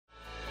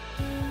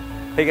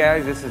Hey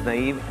guys, this is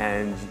Naeem,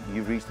 and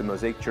you've reached the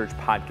Mosaic Church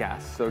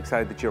podcast. So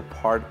excited that you're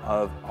part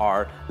of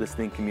our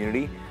listening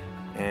community,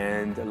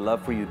 and I'd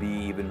love for you to be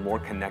even more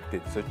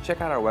connected. So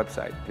check out our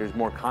website. There's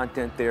more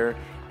content there,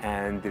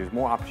 and there's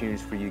more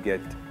opportunities for you to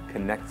get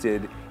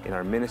connected in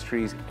our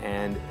ministries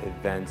and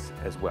events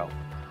as well.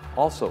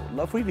 Also,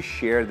 love for you to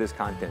share this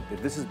content.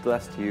 If this is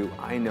blessed to you,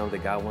 I know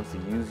that God wants to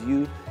use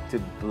you to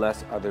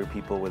bless other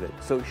people with it.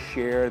 So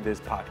share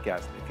this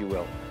podcast, if you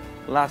will.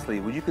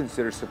 Lastly, would you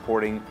consider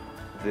supporting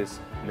this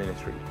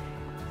ministry?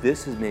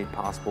 This is made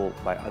possible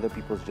by other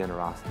people's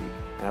generosity,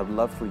 and I'd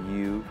love for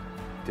you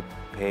to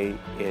pay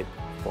it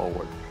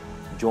forward.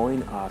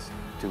 Join us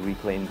to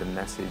reclaim the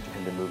message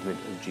and the movement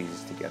of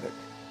Jesus together.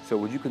 So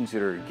would you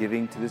consider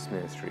giving to this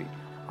ministry?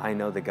 I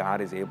know that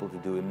God is able to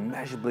do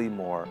immeasurably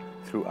more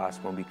through us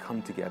when we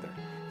come together.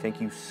 Thank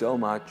you so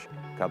much.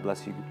 God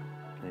bless you,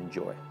 and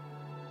enjoy.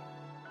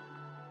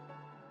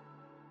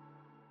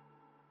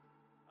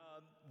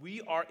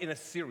 We are in a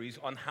series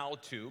on how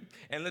to,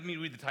 and let me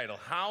read the title,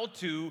 How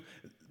to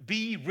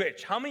Be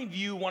Rich. How many of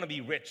you want to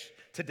be rich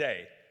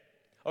today?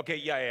 Okay,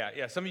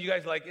 yeah. Some of you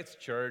guys like, it's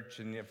church,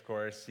 and of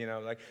course,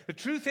 like, the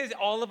truth is,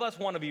 all of us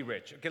want to be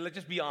rich. Okay, let's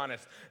just be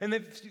honest. And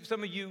then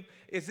some of you,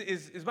 is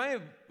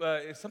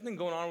something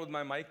going on with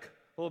my mic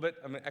a little bit?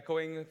 I'm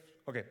echoing.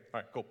 Okay,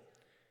 all right, cool.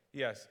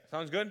 Yes,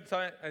 sounds good? Do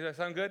I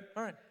sound good?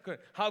 All right, good.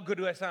 How good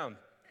do I sound?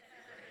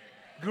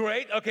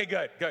 Great? Okay,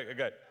 good.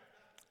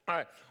 All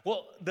right.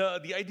 Well,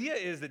 the idea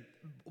is that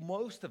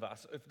most of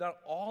us, if not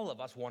all of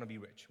us, want to be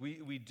rich.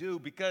 We do,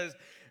 because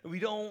we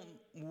don't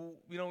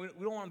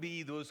want to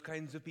be those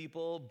kinds of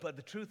people. But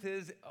the truth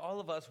is,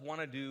 all of us want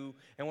to do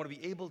and want to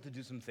be able to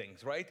do some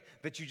things, right?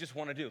 That you just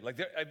want to do.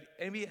 Like,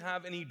 anybody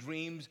have any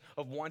dreams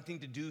of wanting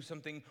to do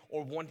something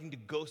or wanting to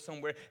go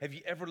somewhere? Have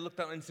you ever looked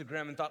on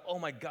Instagram and thought, "Oh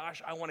my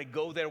gosh, I want to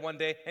go there one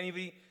day"?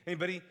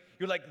 Anybody?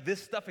 You're like,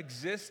 this stuff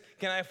exists.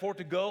 Can I afford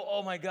to go?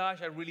 Oh my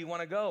gosh, I really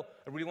want to go.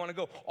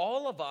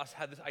 All of us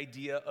have this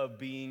idea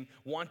of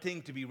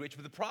wanting to be rich,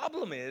 but the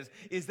problem is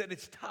that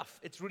it's tough.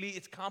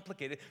 It's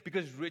complicated,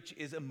 because rich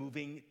is a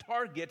moving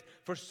target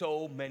for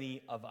so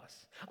many of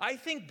us. I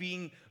think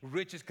being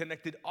rich is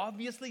connected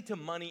obviously to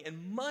money,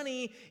 and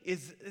money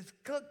is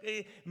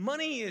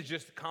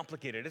just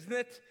complicated, isn't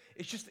it?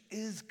 It just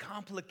is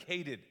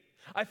complicated.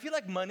 I feel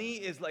like money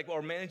is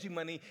or managing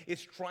money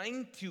is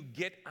trying to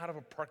get out of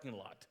a parking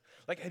lot.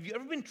 Like, have you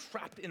ever been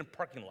trapped in a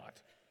parking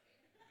lot?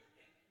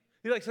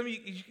 You're like, some of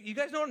you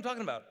guys know what I'm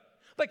talking about.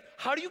 Like,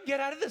 how do you get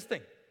out of this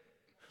thing?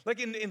 Like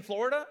in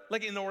Florida,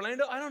 like in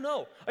Orlando, I don't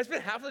know. I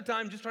spent half of the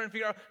time just trying to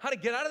figure out how to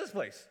get out of this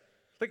place.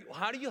 Like,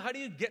 how do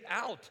you get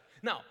out?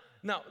 Now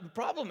the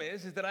problem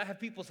is that I have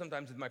people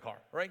sometimes in my car,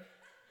 right?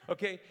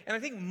 Okay, and I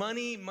think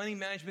money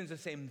management is the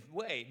same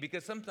way,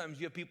 because sometimes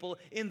you have people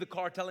in the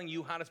car telling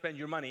you how to spend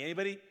your money.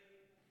 Anybody?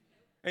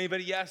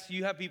 Yes,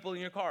 you have people in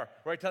your car,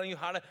 right, telling you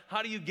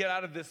how do you get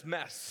out of this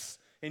mess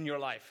in your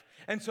life.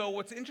 And so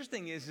what's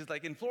interesting is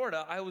like in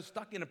Florida, I was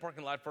stuck in a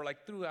parking lot for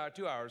like 2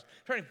 hours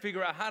trying to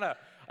figure out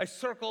I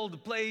circled the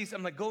place.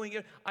 I'm like going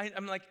in.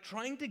 I'm like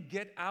trying to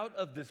get out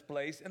of this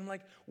place. And I'm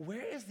like,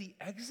 where is the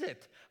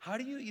exit? How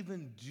do you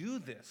even do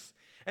this?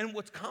 And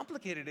what's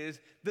complicated is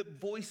the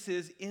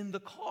voices in the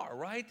car,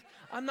 right?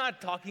 I'm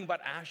not talking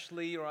about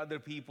Ashley or other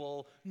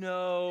people.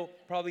 No,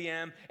 probably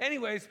am.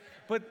 Anyways,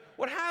 but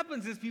what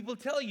happens is people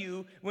tell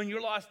you when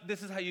you're lost,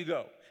 this is how you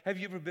go. Have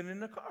you ever been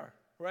in a car,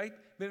 right?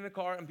 Been in a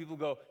car and people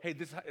go, hey,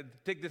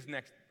 take this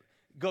next.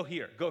 Go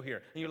here. And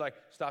you're like,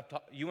 stop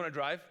talking. You want to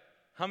drive?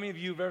 How many of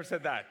you have ever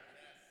said that?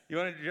 You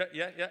want to,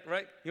 yeah,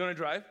 right? You want to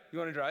drive?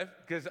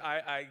 Because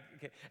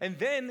okay. And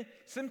then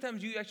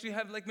sometimes you actually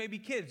have like maybe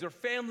kids or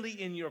family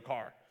in your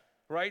car,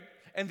 right?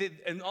 And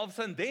all of a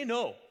sudden they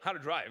know how to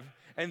drive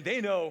and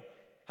they know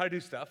how to do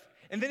stuff.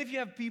 And then if you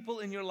have people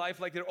in your life,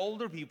 like they're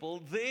older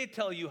people, they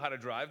tell you how to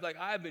drive. Like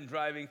I've been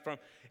driving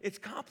it's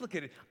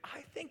complicated.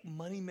 I think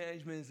money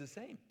management is the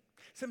same.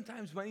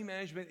 Sometimes money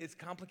management is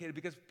complicated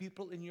because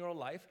people in your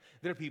life,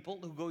 there are people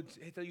who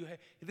tell you, hey,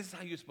 this is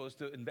how you're supposed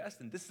to invest,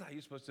 and this is how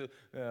you're supposed to,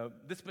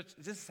 this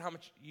is how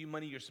much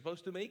money you're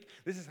supposed to make.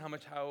 This is how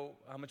much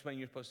money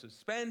you're supposed to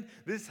spend.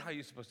 This is how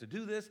you're supposed to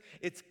do this.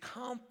 It's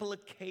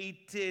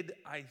complicated.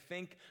 I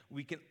think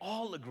we can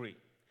all agree.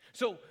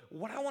 So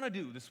what I want to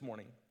do this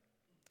morning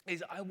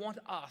is I want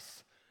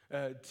us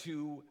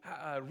to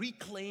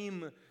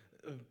reclaim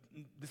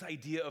this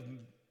idea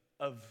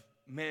of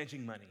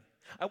managing money.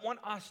 I want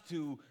us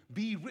to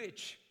be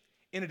rich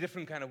in a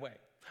different kind of way.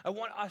 I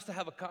want us to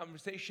have a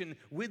conversation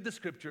with the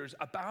scriptures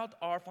about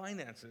our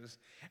finances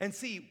and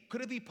see,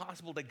 could it be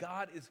possible that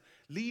God is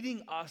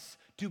leading us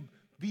to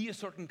be a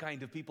certain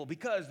kind of people?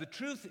 Because the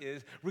truth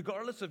is,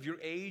 regardless of your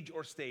age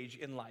or stage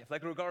in life,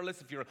 like regardless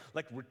if you're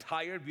like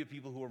retired, we have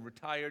people who are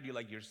retired,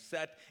 you're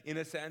set in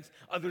a sense.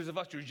 Others of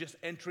us, you're just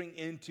entering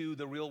into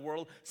the real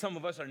world. Some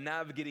of us are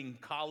navigating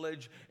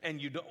college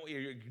and you're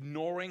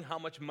ignoring how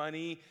much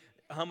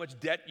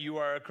debt you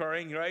are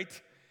incurring,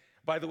 right?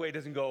 By the way, it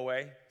doesn't go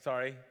away.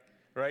 Sorry,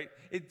 right?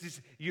 It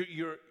just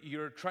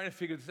you're trying to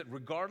figure this out.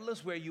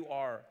 Regardless where you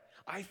are,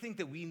 I think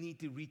that we need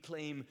to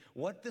reclaim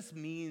what this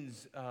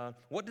means.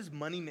 What does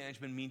money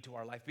management mean to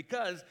our life?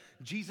 Because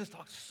Jesus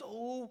talks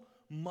so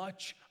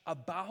much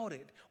about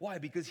it. Why?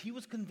 Because he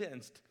was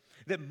convinced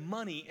that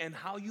money and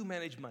how you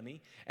manage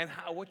money and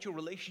what your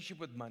relationship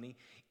with money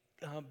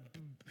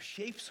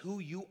shapes who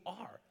you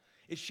are.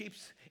 It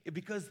shapes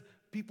because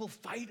people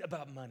fight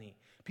about money.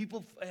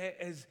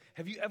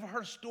 Have you ever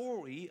heard a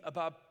story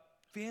about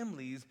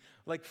families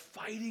like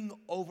fighting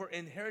over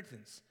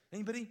inheritance?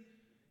 Anybody?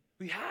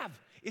 We have.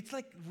 It's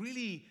like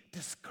really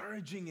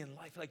discouraging in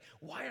life. Like,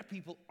 why are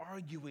people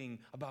arguing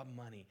about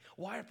money?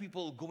 Why are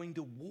people going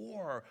to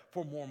war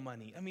for more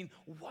money? I mean,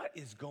 what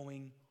is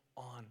going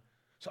on?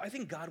 So I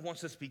think God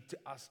wants to speak to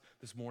us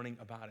this morning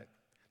about it.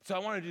 So I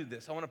want to do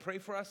this. I want to pray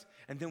for us,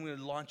 and then we'll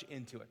launch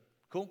into it.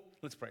 Cool?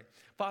 Let's pray.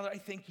 Father, I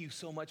thank you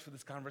so much for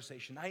this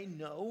conversation. I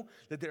know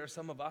that there are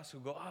some of us who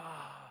go,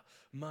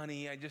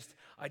 money. I just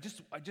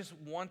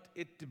want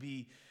it to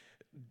be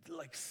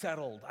like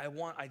settled. I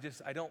don't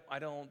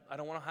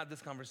want to have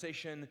this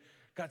conversation.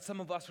 God, some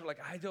of us are like,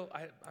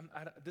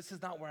 this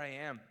is not where I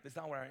am. This is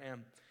not where I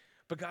am.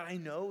 But God, I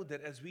know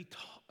that as we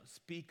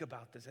speak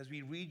about this, as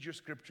we read your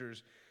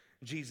scriptures,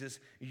 Jesus,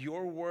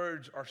 your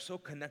words are so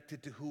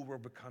connected to who we're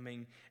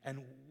becoming and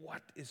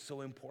what is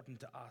so important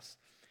to us.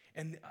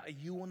 And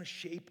you want to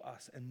shape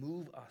us and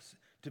move us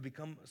to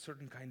become a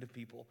certain kind of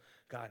people,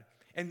 God,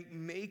 and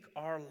make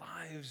our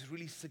lives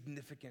really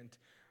significant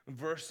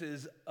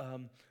versus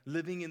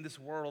living in this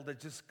world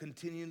that just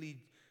continually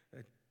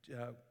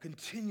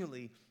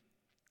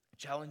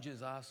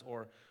challenges us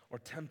or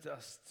tempt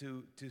us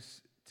to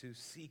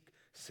seek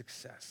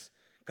success.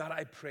 God,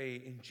 I pray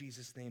in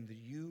Jesus' name that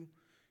you,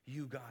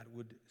 God,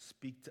 would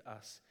speak to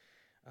us.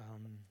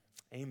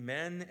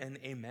 Amen and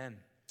amen.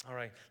 All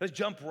right, let's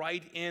jump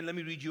right in. Let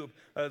me read you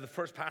the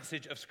first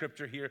passage of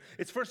Scripture here.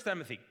 It's 1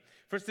 Timothy.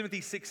 1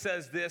 Timothy 6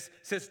 says this,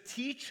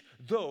 teach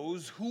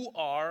those who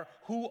are,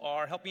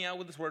 help me out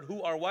with this word,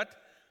 who are what?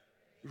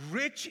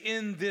 Rich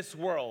in this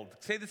world.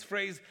 Say this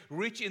phrase,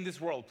 rich in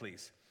this world,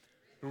 please.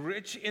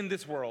 Rich in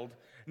this world.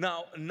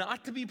 Now,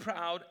 not to be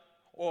proud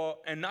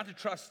and not to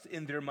trust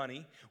in their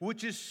money,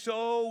 which is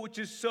so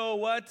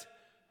what?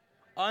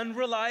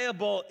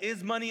 Unreliable.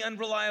 Is money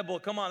unreliable?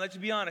 Come on, let's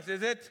be honest.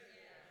 Is it?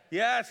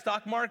 Yes.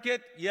 Stock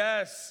market?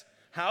 Yes.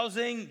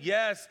 Housing?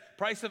 Yes.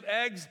 Price of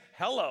eggs?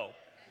 Hello.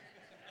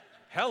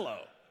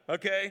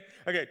 Okay.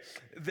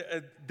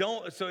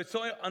 So it's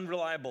so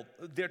unreliable.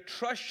 Their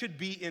trust should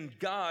be in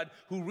God,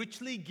 who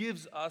richly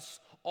gives us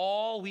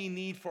all we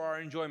need for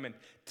our enjoyment.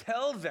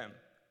 Tell them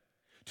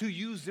to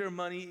use their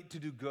money to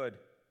do good.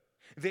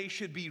 They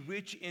should be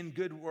rich in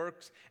good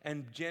works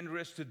and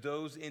generous to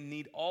those in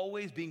need,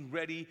 always being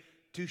ready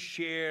to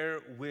share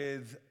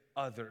with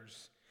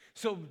others.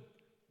 So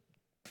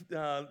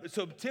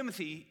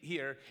Timothy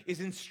here is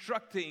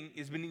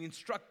being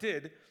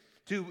instructed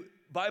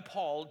by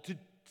Paul to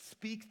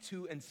speak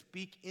to and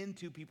speak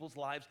into people's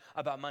lives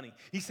about money.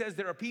 He says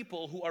there are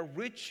people who are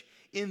rich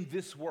in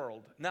this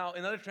world. Now,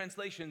 in other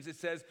translations, it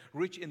says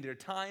rich in their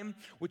time,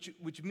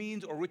 which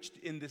means, or rich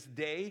in this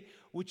day,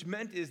 which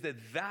meant is that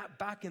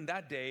back in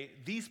that day,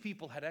 these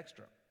people had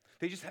extra.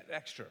 They just had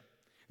extra.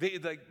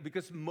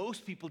 Because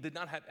most people did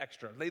not have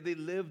extra. They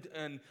lived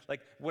in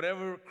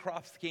whatever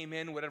crops came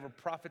in, whatever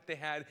profit they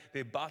had,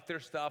 they bought their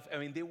stuff. I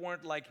mean, they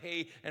weren't like,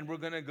 hey, and we're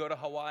going to go to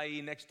Hawaii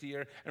next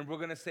year, and we're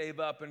going to save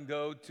up and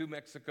go to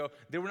Mexico.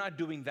 They were not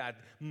doing that.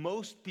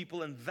 Most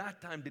people in that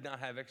time did not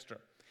have extra.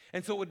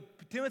 And so what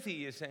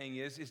Timothy is saying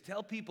is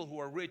tell people who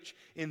are rich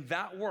in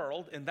that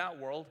world,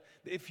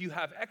 if you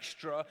have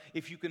extra,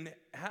 if you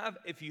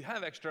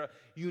have extra,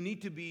 you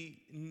need to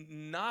be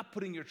not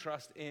putting your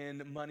trust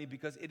in money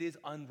because it is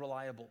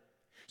unreliable.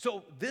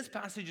 So this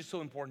passage is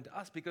so important to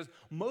us because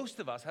most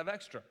of us have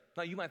extra.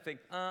 Now you might think,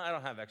 I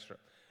don't have extra.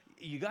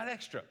 You got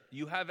extra.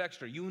 You have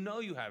extra. You know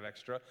you have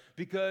extra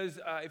because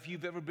if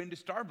you've ever been to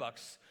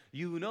Starbucks,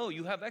 you know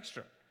you have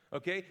extra.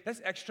 Okay, that's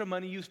extra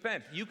money you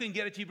spent. You can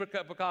get a cheaper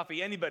cup of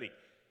coffee. Anybody,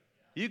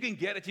 you can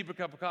get a cheaper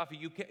cup of coffee.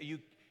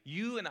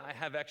 You and I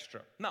have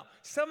extra. Now,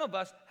 some of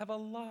us have a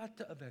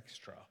lot of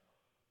extra,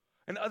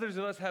 and others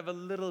of us have a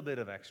little bit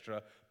of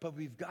extra. But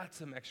we've got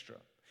some extra.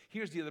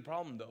 Here's the other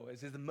problem, though: is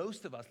that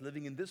most of us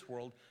living in this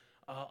world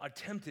are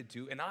tempted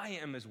to, and I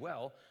am as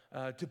well,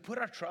 to put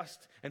our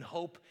trust and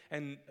hope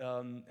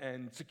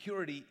and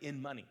security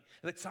in money.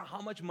 That's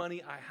how much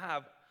money I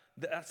have.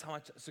 That's how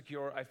much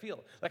secure I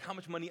feel. Like how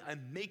much money I'm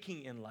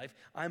making in life,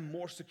 I'm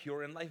more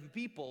secure in life. And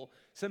people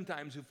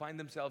sometimes who find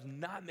themselves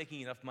not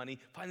making enough money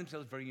find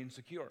themselves very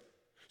insecure.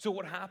 So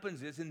what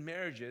happens is in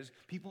marriages,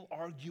 people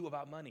argue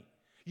about money.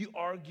 You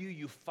argue,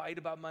 you fight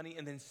about money,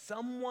 and then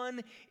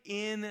someone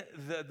in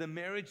the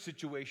marriage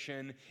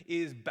situation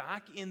is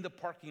back in the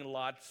parking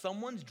lot.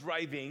 Someone's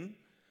driving,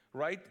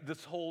 right,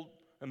 this whole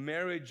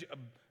marriage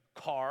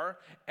car,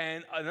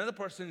 and another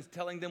person is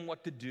telling them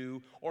what to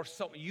do, or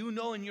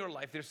in your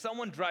life, there's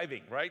someone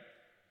driving, right?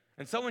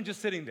 And someone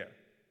just sitting there.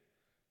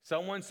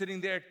 Someone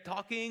sitting there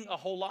talking a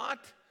whole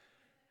lot.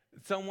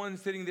 Someone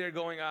sitting there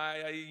going,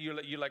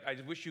 you're like, I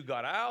just wish you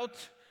got out.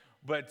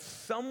 But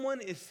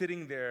someone is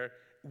sitting there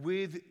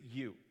with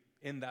you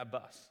in that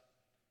bus.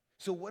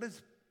 So what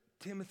is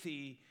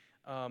Timothy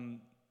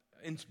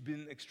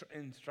been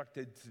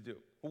instructed to do?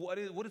 What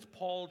is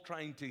Paul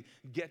trying to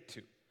get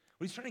to?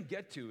 What he's trying to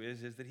get to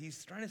is that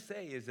he's trying to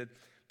say is that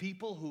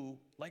people who,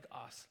 like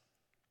us,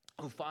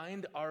 who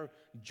find our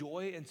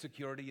joy and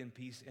security and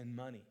peace in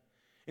money,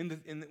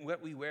 in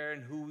what we wear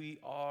and who we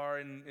are,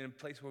 in a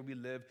place where we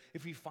live,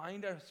 if we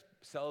find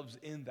ourselves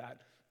in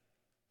that,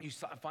 you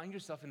find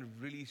yourself in a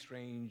really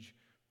strange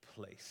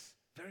place.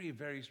 Very,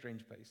 very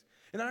strange place.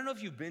 And I don't know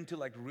if you've been to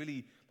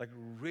really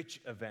rich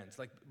events,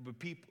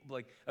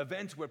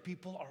 events where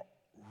people are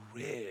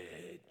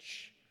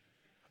rich,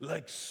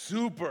 like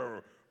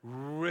super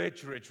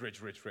rich.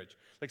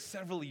 Like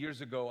several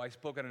years ago, I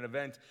spoke at an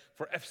event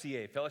for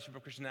FCA, Fellowship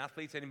of Christian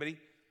Athletes. Anybody?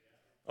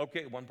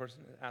 Okay, one person,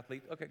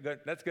 athlete. Okay,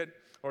 good. That's good.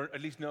 Or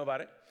at least know about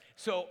it.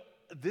 So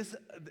the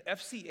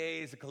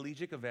FCA is a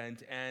collegiate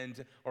event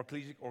or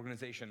collegiate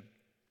organization.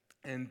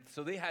 And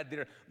so they had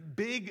their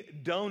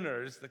big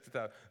donors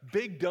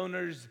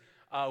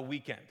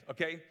weekend,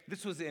 okay?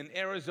 This was in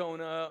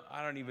Arizona.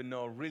 I don't even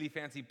know, really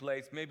fancy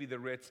place, maybe the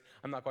Ritz.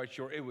 I'm not quite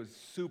sure. It was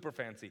super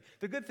fancy.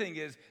 The good thing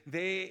is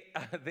they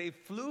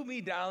flew me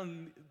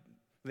down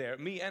there,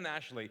 me and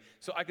Ashley,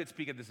 so I could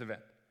speak at this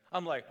event.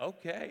 I'm like,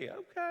 okay,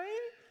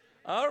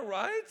 all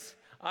right.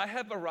 I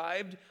have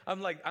arrived.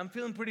 I'm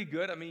feeling pretty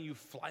good. I mean, you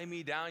fly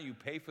me down, you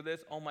pay for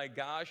this. Oh my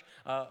gosh.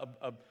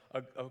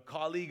 A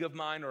colleague of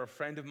mine or a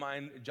friend of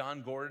mine,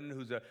 John Gordon,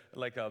 who's a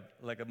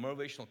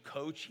motivational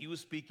coach, he was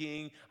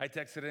speaking. I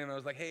texted him. I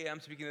was like, hey, I'm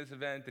speaking at this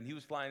event, and he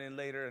was flying in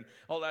later and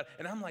all that.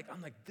 And I'm like,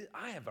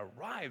 I have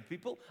arrived,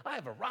 people. I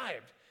have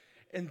arrived.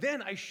 And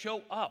then I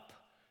show up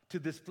to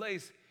this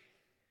place.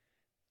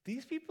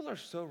 These people are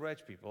so rich,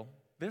 people.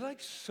 They're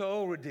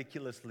so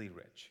ridiculously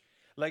rich.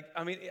 I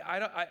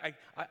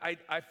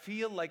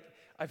feel like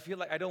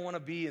I don't want to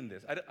be in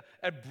this.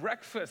 At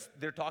breakfast,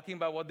 they're talking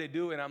about what they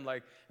do, and I'm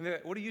like,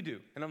 what do you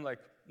do? And I'm like,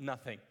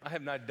 nothing. I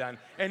have not done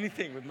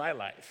anything with my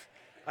life.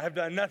 I have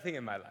done nothing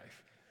in my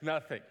life.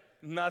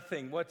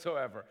 Nothing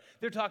whatsoever.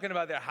 They're talking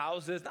about their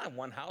houses, not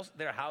one house,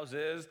 their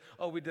houses.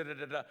 Oh, we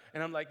da-da-da-da.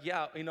 And I'm like,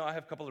 yeah, I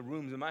have a couple of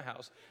rooms in my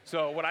house.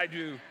 So what I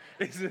do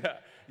is,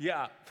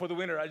 for the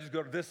winter, I just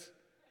go to this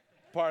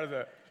part of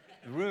the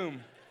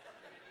room.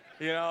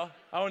 I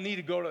don't need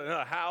to go to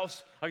another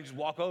house. I can just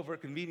walk over,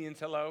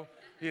 convenience, hello,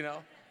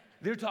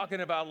 They're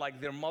talking about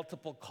their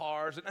multiple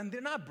cars, and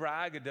they're not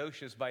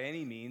braggadocious by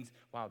any means.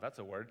 Wow, that's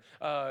a word.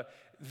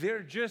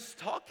 They're just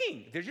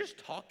talking. They're just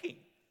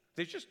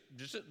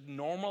a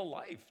normal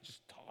life,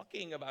 just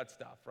talking about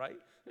stuff, right?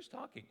 Just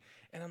talking.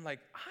 And I'm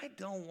like, I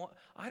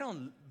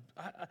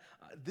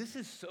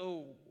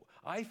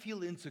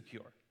feel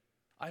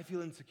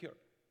insecure.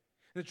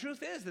 The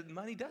truth is that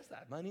money does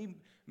that. Money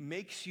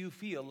makes you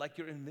feel like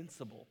you're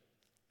invincible.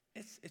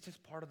 It's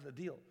just part of the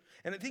deal.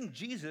 And I think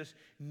Jesus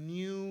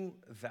knew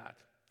that.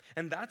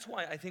 And that's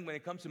why I think when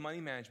it comes to money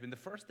management, the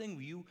first thing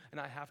you and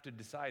I have to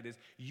decide is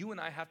you and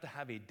I have to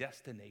have a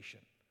destination.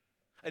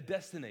 A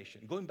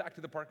destination. Going back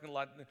to the parking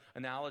lot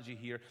analogy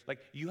here,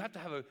 you have to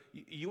have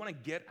you want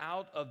to get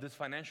out of this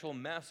financial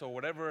mess or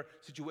whatever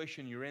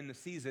situation you're in the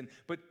season,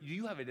 but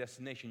you have a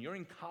destination. You're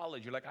in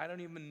college. You're like, I don't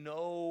even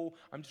know.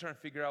 I'm just trying to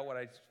figure out what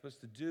I'm supposed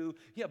to do.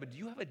 Yeah, but do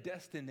you have a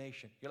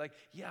destination? You're like,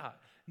 yeah.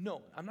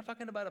 No, I'm not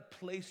talking about a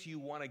place you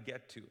want to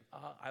get to.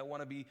 I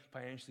want to be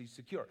financially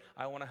secure.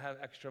 I want to have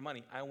extra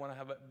money. I want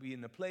to be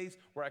in a place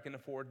where I can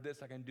afford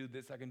this, I can do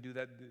this, I can do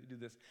that, do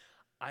this.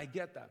 I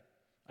get that.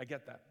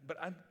 But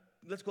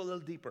let's go a little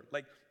deeper.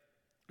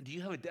 Do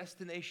you have a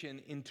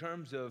destination in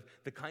terms of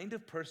the kind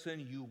of person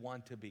you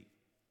want to be?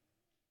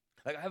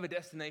 I have a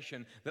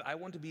destination that I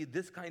want to be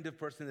this kind of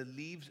person that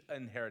leaves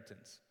an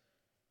inheritance.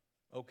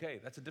 Okay,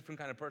 that's a different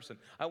kind of person.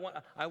 I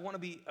want to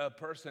be a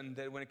person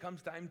that when it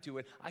comes time to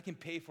it, I can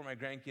pay for my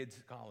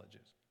grandkids'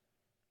 colleges.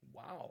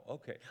 Wow,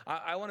 okay.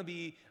 I want to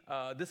be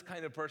this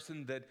kind of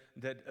person that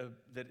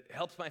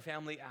helps my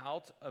family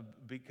out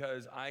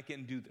because I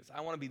can do this. I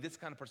want to be this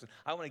kind of person.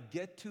 I want to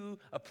get to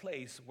a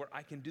place where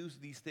I can do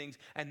these things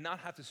and not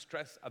have to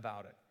stress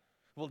about it.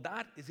 Well,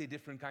 that is a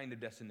different kind of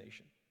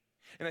destination.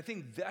 And I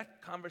think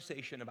that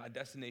conversation about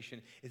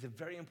destination is a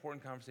very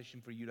important conversation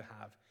for you to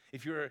have.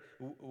 If you're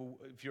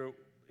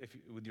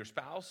with your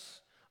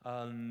spouse,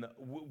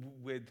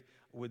 with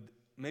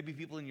maybe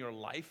people in your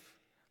life,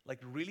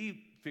 really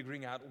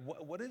figuring out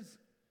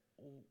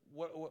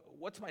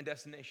what's my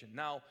destination.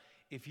 Now,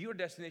 if your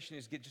destination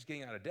is just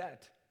getting out of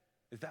debt,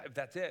 if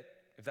that's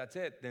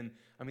it, then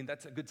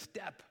that's a good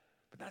step.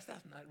 But that's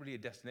not really a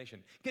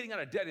destination. Getting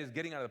out of debt is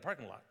getting out of the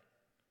parking lot.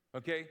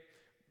 Okay.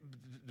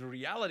 The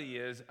reality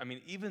is,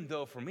 even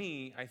though for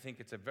me, I think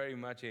it's very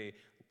much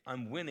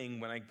I'm winning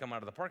when I come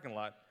out of the parking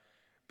lot,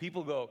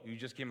 people go, you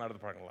just came out of the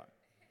parking lot.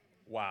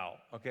 Wow,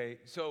 okay?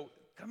 So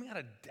coming out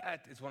of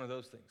debt is one of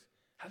those things.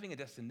 Having a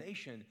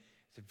destination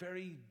is a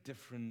very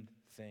different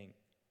thing.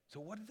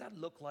 So what does that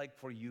look like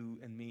for you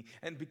and me?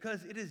 And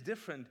because it is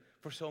different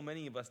for so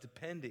many of us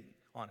depending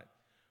on it.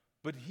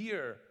 But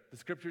here, the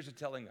scriptures are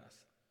telling us,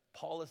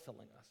 Paul is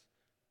telling us,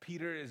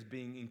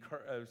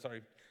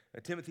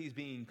 Timothy is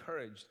being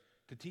encouraged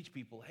to teach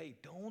people, hey,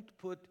 don't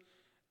put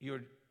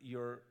your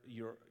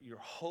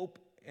hope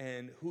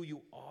and who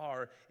you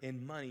are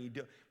in money,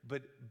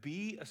 but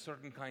be a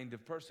certain kind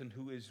of person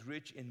who is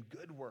rich in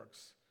good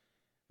works.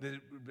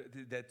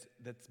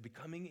 That's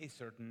becoming a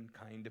certain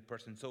kind of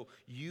person. So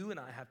you and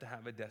I have to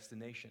have a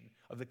destination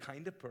of the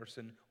kind of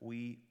person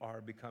we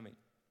are becoming.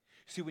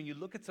 See, when you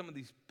look at some of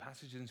these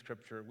passages in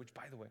Scripture, which,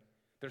 by the way,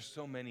 there's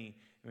so many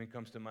when it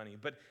comes to money,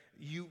 but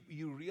you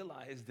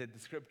realize that the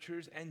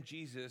Scriptures and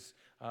Jesus,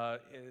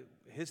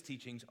 his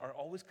teachings, are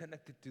always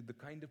connected to the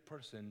kind of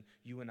person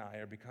you and I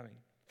are becoming.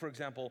 For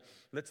example,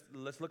 let's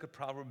look at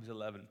Proverbs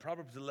 11.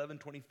 Proverbs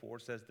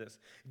 11:24 says this: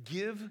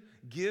 Give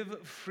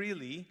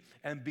freely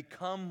and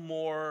become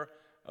more,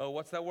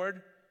 what's that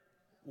word?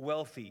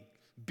 Wealthy.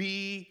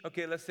 Be,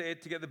 okay, let's say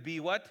it together, be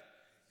what?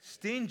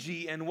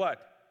 Stingy and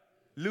what?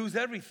 Lose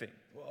everything.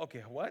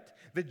 Okay, what?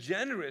 The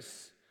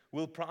generous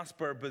will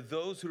prosper, but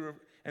those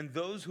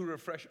who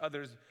refresh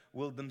others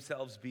will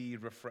themselves be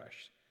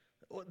refreshed.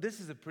 Well, this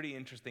is a pretty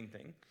interesting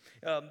thing.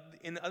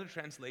 In other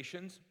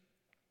translations,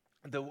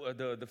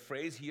 the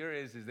phrase here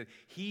is that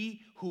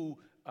he who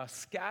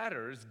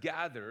scatters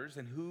gathers,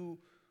 and who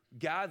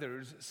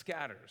gathers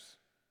scatters.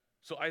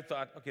 So I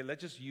thought, okay,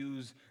 let's just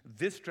use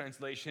this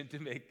translation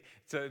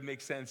to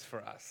make sense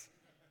for us.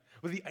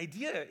 Well, the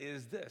idea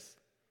is this: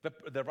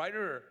 the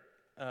writer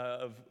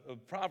of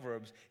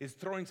Proverbs is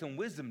throwing some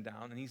wisdom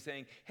down, and he's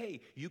saying,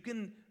 hey, you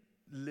can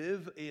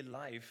live a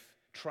life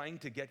trying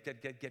to get,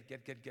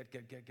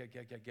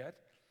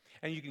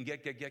 and you can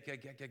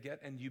get,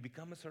 and you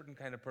become a certain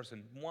kind of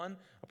person. One,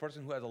 a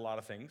person who has a lot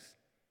of things,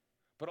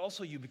 but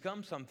also you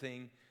become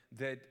something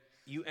that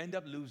you end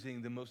up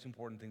losing the most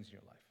important things in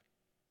your life.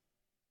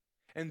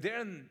 And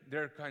then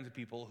there are kinds of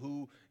people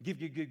who give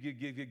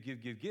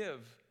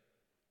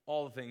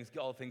all the things,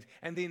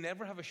 and they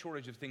never have a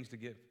shortage of things to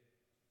give.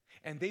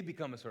 And they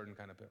become a certain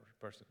kind of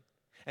person.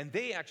 And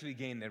they actually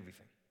gain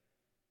everything.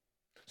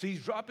 So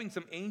he's dropping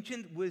some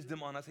ancient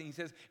wisdom on us, and he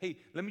says, hey,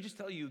 let me just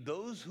tell you,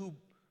 those who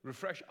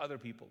refresh other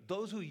people,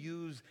 those who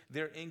use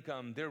their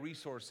income, their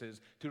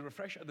resources to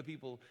refresh other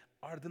people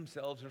are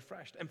themselves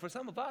refreshed. And for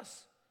some of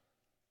us,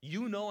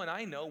 you know and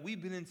I know,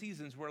 we've been in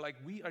seasons where like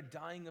we are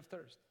dying of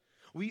thirst.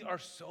 We are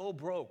so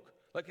broke.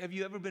 Like, have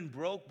you ever been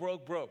broke?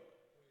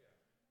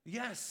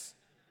 Yes.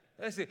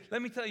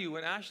 Let me tell you,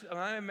 when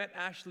I met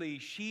Ashley,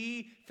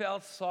 she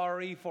felt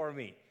sorry for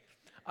me.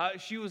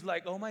 She was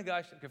like, oh my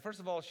gosh. Okay, first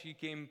of all, she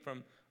came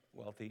from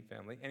wealthy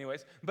family.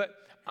 Anyways,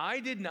 but I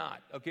did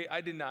not, okay?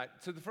 I did not.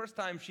 So the first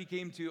time she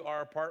came to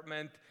our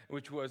apartment,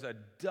 which was a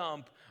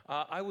dump,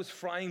 I was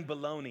frying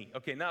bologna.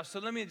 Okay, now, so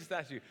let me just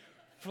ask you.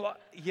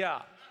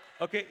 Yeah.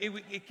 Okay,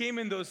 it came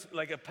in those,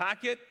 like a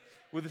packet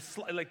with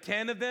like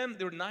 10 of them.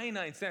 They were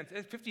 99 cents,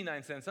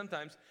 59 cents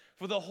sometimes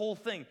for the whole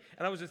thing.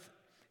 And I was just,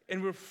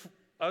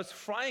 I was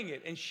frying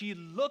it, and she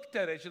looked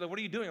at it. She's like, what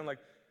are you doing? I'm like,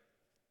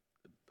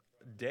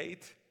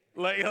 date?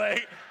 Like,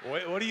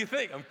 what do you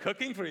think? I'm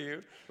cooking for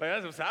you. Like,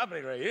 that's what's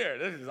happening right here.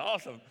 This is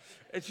awesome.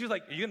 And she was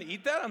like, are you going to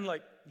eat that? I'm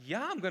like,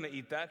 yeah, I'm going to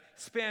eat that.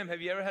 Spam, have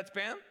you ever had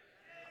spam?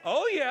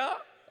 Oh, yeah.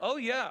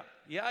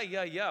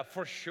 Yeah,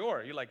 for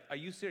sure. You're like, are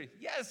you serious?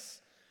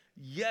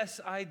 Yes,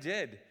 I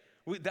did.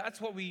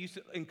 That's what we used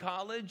to, in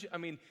college, I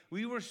mean,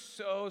 we were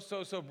so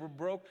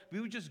broke.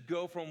 We would just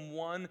go from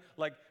one,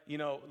 like, you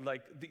know,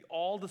 like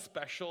all the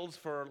specials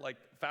for like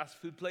fast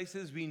food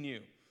places we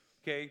knew,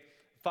 okay?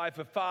 5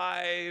 for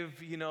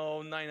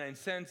 $5, 99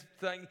 cents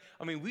thing.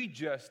 I mean,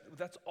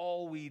 that's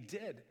all we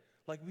did.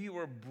 Like, we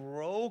were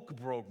broke.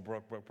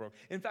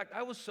 In fact,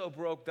 I was so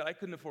broke that I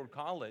couldn't afford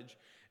college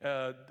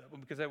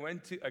because I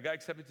got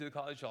accepted to the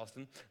College of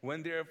Charleston,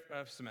 went there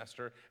a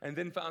semester, and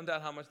then found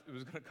out how much it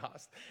was going to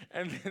cost.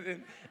 And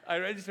then I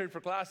registered for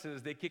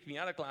classes. They kicked me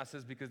out of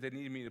classes because they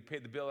needed me to pay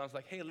the bill. And I was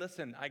like, hey,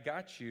 listen, I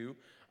got you.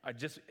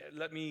 Just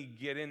let me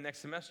get in next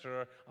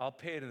semester. I'll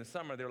pay it in the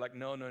summer. They were like,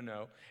 no.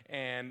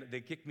 And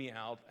they kicked me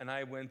out. And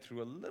I went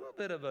through a little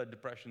bit of a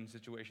depression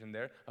situation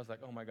there. I was like,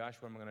 oh my gosh,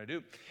 what am I going to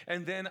do?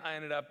 And then I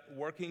ended up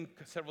working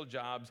several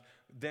jobs,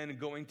 then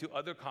going to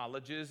other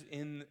colleges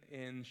in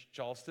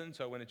Charleston.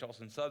 So I went to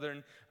Charleston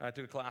Southern,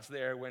 took a class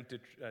there, went to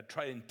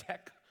Trident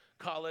Tech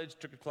College,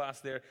 took a class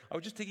there. I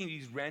was just taking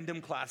these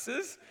random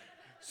classes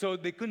so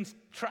they couldn't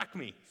track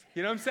me.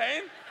 You know what I'm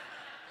saying?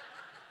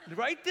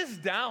 Write this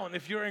down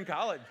if you're in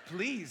college,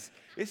 please.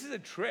 This is a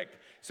trick.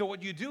 So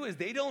what you do is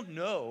they don't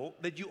know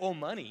that you owe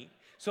money.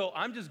 So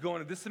I'm just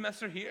going to this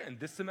semester here, and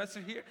this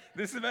semester here,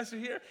 this semester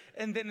here.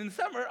 And then in the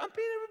summer, I'm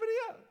paying everybody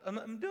out.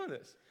 I'm doing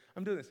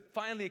this.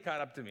 Finally, it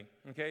caught up to me,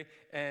 okay?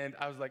 And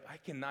I was like, I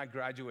cannot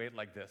graduate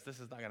like this. This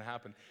is not going to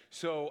happen.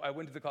 So I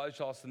went to the College of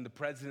Charleston, the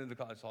president of the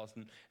College of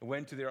Charleston,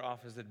 went to their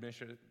office,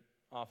 administrative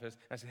office,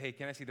 and I said, hey,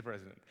 can I see the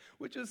president?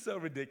 Which is so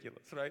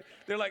ridiculous, right?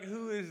 They're like,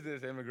 who is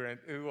this immigrant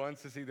who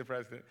wants to see the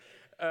president?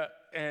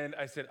 And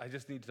I said, I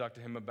just need to talk to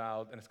him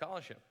about a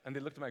scholarship. And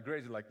they looked at my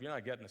grades, they're like, you're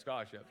not getting a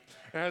scholarship.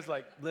 And I was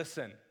like,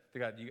 listen,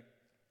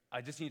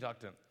 I just need to talk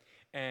to him.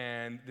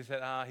 And they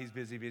said, he's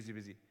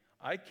busy.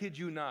 I kid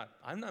you not,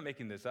 I'm not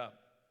making this up.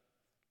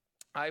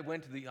 I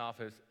went to the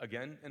office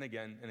again and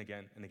again and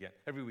again and again.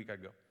 Every week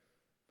I'd go.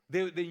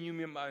 They knew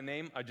me by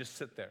name. I just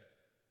sit there.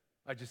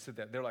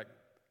 They're like,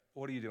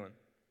 what are you doing?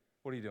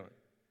 What are you doing?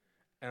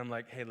 And I'm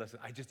like, hey, listen,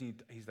 I just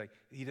need, he's like,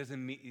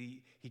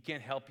 he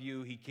can't help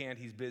you.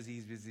 He's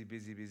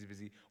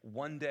busy.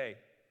 One day,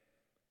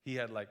 he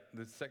had like,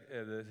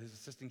 his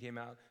assistant came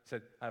out,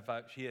 said,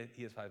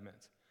 he has 5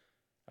 minutes.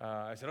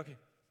 I said, okay.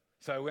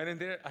 So I went in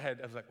there. I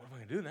was like, what am I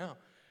going to do now?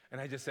 And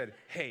I just said,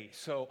 hey,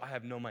 so I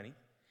have no money.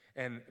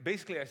 And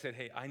basically I said,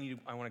 hey,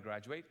 I want to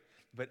graduate,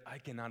 but I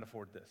cannot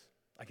afford this.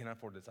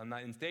 I'm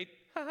not in state.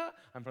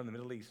 I'm from the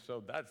Middle East,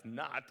 so that's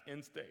not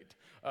in state.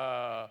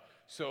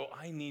 So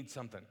I need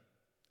something.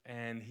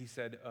 And he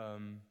said,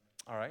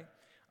 all right.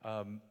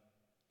 And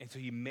so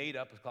he made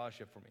up a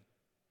scholarship for me.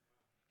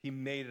 He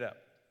made it up.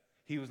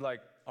 He was like,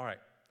 all right,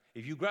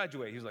 if you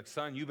graduate, he was like,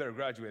 son, you better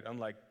graduate. I'm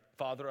like,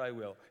 Father, I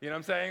will. You know what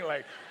I'm saying?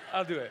 Like,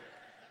 I'll do it.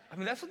 I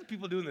mean, that's what the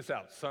people do in the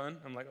South. Son,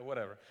 I'm like,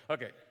 whatever.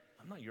 Okay,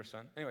 I'm not your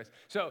son. Anyways,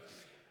 so,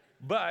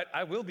 but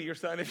I will be your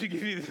son if you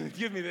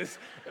give me this.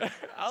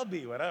 I'll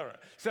be whatever.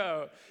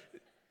 So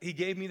he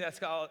gave me that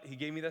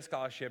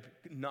scholarship,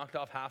 knocked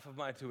off half of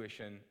my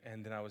tuition,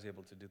 and then I was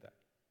able to do that.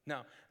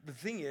 Now, the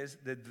thing is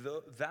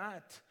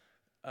that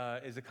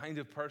is the kind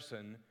of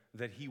person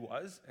that he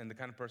was and the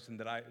kind of person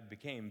that I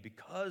became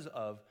because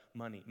of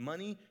money.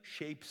 Money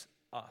shapes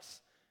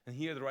us. And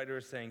here the writer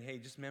is saying, hey,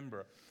 just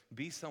remember,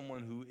 be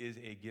someone who is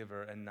a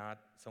giver and not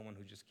someone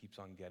who just keeps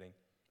on getting,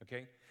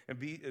 okay? And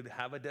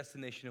have a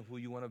destination of who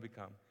you want to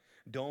become.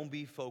 Don't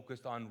be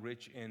focused on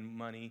rich in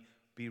money.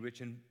 Be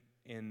rich in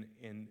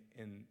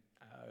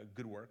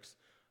good works.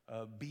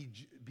 Be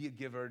a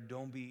giver.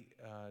 Don't be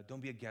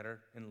a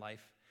getter in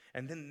life.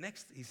 And then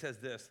next he says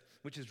this,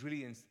 which is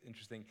really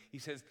interesting. He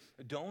says,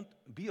 don't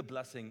be a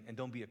blessing and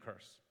don't be a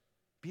curse.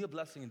 Be a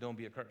blessing and don't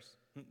be a curse.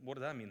 What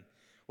does that mean?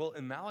 Well,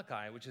 in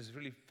Malachi, which is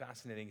really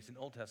fascinating, it's in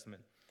Old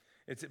Testament.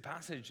 It's a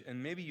passage,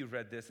 and maybe you've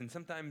read this, and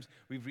sometimes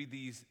we read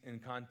these in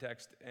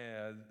context,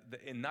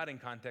 not in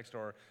context,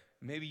 or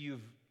maybe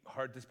you've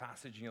heard this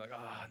passage and you're like,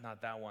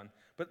 not that one.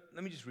 But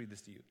let me just read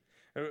this to you.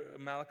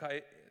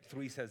 Malachi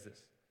 3 says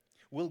this,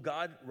 will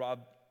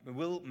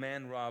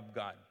man rob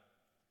God?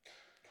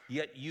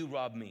 Yet you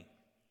rob me.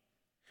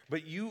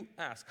 But you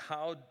ask,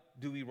 how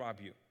do we rob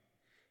you?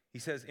 He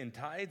says, in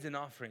tithes and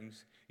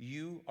offerings,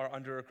 you are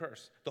under a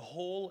curse, the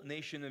whole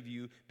nation of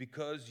you,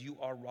 because you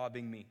are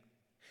robbing me.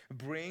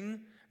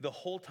 Bring the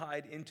whole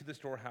tithe into the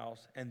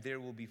storehouse, and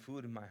there will be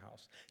food in my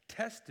house.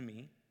 Test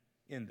me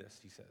in this,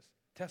 he says.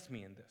 Test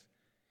me in this.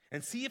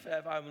 And see if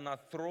I will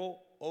not throw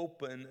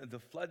open the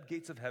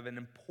floodgates of heaven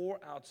and pour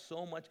out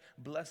so much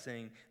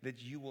blessing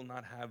that you will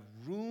not have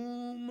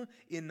room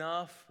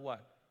enough,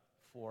 what?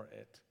 For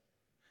it.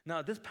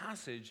 Now, this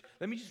passage,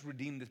 let me just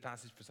redeem this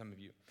passage for some of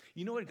you.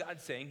 You know what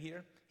God's saying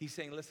here? He's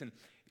saying, listen,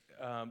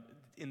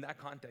 in that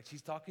context,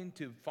 he's talking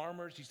to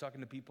farmers, he's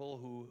talking to people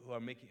who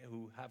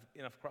have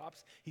enough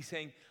crops. He's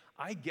saying,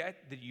 I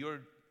get that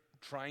you're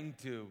trying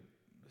to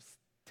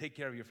take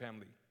care of your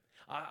family.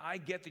 I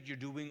get that you're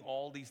doing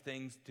all these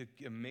things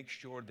to make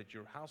sure that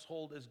your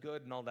household is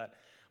good and all that.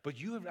 But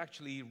you're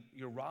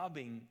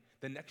robbing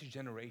the next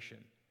generation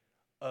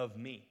of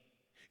me.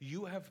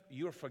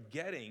 You're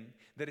forgetting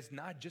that it's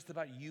not just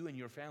about you and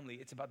your family,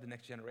 it's about the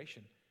next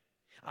generation.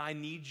 I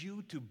need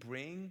you to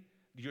bring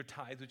your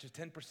tithe, which is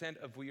 10%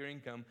 of your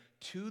income,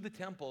 to the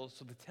temple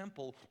so the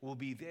temple will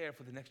be there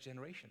for the next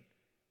generation.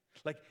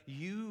 Like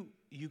you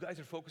guys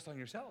are focused on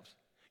yourselves.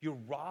 You're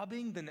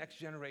robbing the next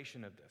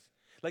generation of this.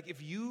 Like if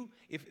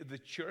the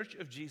Church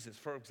of Jesus,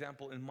 for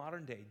example, in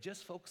modern day,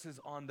 just focuses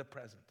on the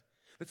present.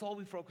 That's all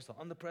we focus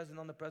on the present.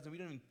 We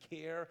don't even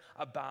care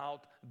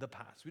about the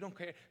past. We don't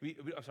care,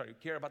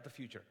 care about the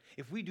future.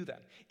 If we do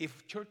that,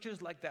 if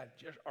churches like that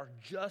are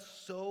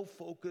just so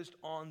focused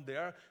on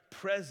their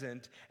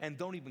present and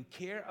don't even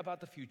care about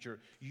the future,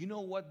 you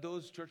know what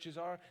those churches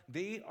are?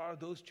 They are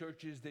those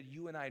churches that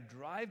you and I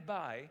drive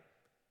by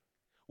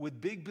with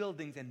big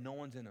buildings and no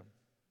one's in them.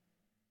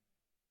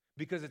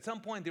 Because at some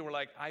point they were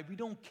like, we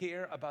don't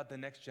care about the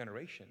next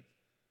generation.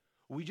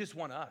 We just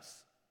want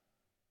us.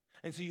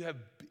 And so you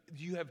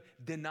have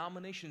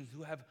denominations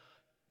who have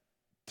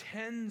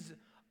tens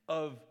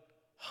of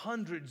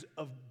hundreds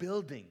of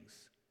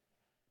buildings.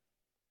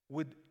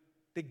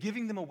 They're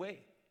giving them away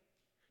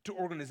to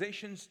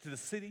organizations, to the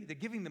city. They're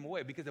giving them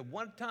away because at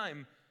one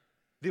time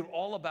they were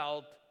all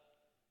about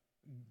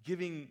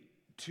giving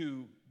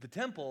to the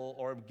temple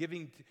or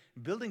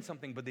building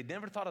something, but they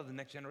never thought of the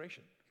next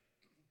generation.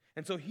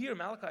 And so here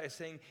Malachi is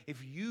saying,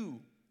 if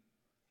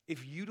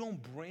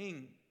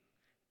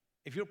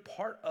you're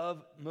part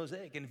of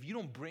Mosaic, and if you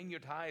don't bring your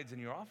tithes and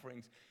your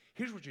offerings,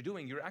 here's what you're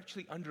doing. You're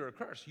actually under a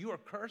curse. You are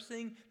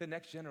cursing the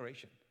next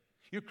generation.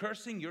 You're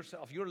cursing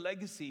yourself. Your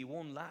legacy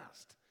won't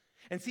last.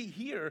 And see,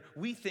 here,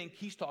 we think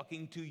he's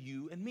talking to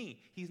you and me.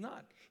 He's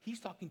not. He's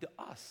talking to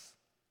us.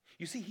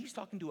 You see, he's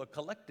talking to a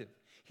collective.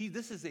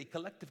 This is a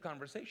collective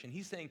conversation.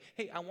 He's saying,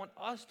 hey, I want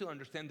us to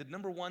understand that,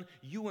 number one,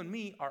 you and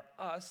me are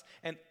us,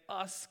 and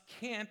us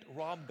can't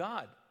rob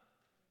God.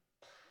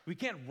 We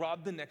can't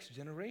rob the next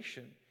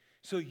generation.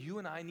 So you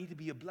and I need to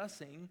be a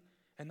blessing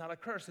and not a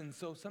curse. And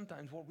so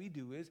sometimes what we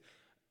do is,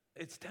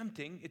 it's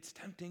tempting,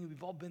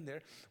 we've all been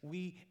there.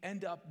 We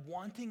end up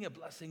wanting a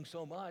blessing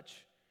so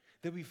much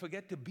that we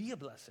forget to be a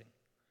blessing.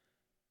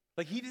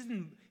 Like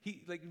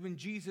when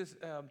Jesus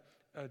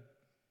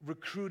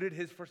recruited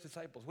his first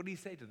disciples, what did he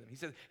say to them? He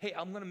said, hey,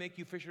 I'm going to make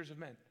you fishers of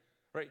men,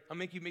 right? I'll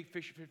make you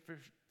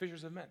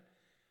fishers of men.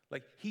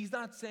 Like, he's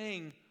not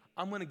saying,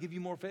 I'm going to give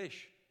you more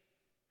fish.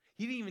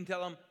 He didn't even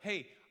tell them,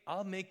 hey,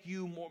 I'll make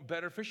you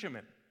better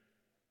fishermen.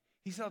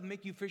 He said, I'll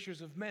make you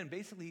fishers of men.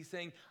 Basically, he's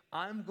saying,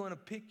 I'm going to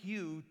pick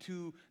you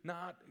to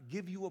not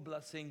give you a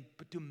blessing,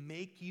 but to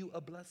make you a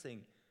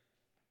blessing.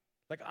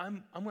 Like,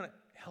 I'm going to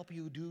help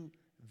you do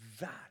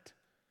that.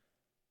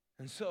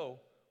 And so,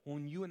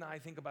 when you and I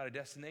think about a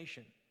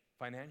destination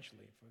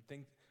financially,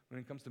 when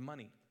it comes to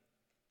money,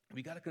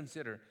 we got to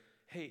consider,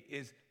 hey,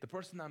 is the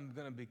person I'm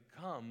going to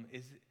become,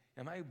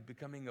 am I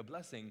becoming a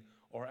blessing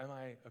or am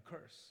I a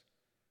curse?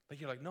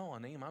 Like, you're like, no,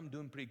 Naeem, I'm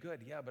doing pretty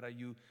good. Yeah, but are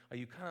you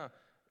kind of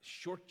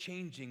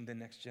shortchanging the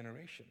next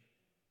generation?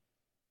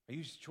 Are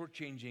you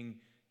shortchanging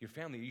your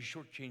family? Are you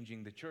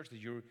shortchanging the church that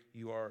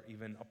you are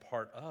even a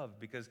part of?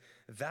 Because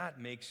that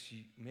makes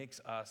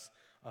us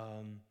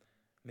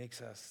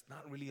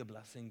not really a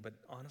blessing, but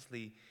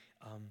honestly,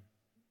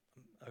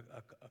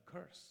 a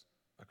curse.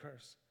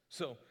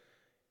 So,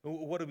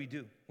 what do we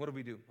do?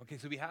 Okay,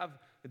 so we have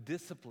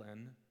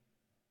discipline.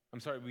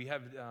 We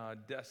have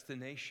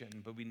destination,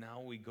 but now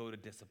we go to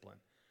discipline.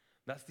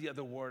 That's the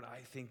other word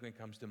I think when it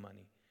comes to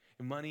money.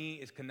 Money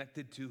is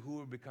connected to who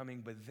we're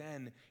becoming, but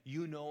then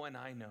you know and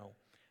I know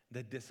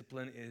that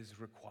discipline is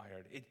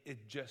required.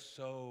 It just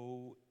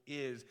so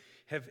is.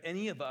 Have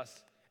any of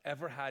us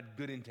ever had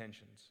good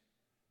intentions?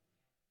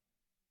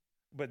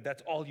 But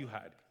that's all you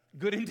had.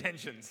 Good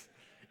intentions.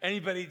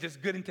 Anybody,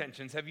 just good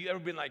intentions. Have you ever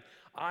been like,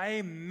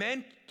 I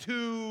meant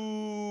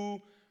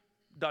to ...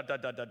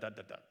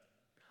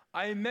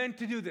 I meant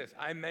to do this.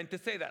 I meant to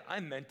say that. I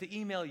meant to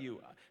email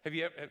you. Have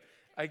you ever...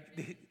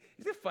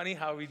 Is it funny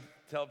how we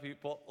tell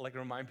people,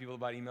 remind people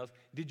about emails?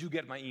 Did you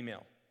get my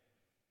email?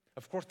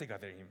 Of course they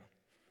got their email.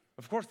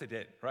 Of course they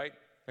did, right?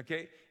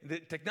 Okay? The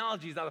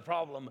technology is not a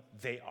problem.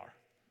 They are.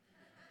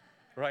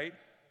 Right?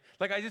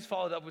 Like, I just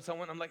followed up with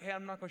someone. I'm like, hey,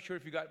 I'm not quite sure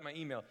if you got my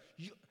email.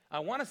 I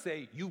want to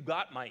say, you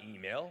got my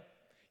email.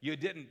 You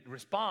didn't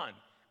respond.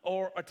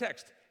 Or a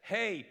text,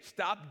 hey,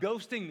 stop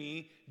ghosting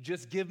me.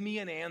 Just give me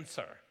an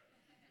answer.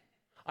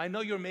 I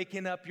know you're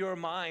making up your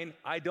mind.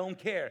 I don't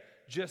care.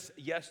 Just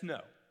yes,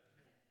 no.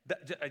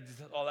 That's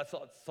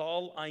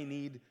all I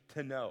need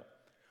to know.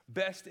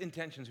 Best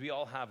intentions, we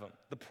all have them.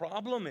 The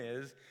problem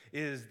is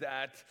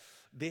that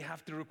they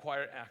have to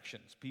require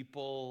actions.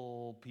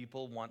 People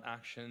want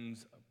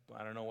actions.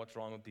 I don't know what's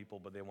wrong with people,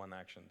 but they want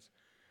actions.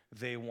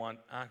 They want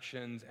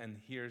actions, and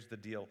here's the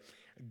deal.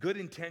 Good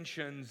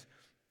intentions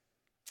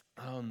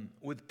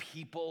with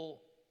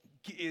people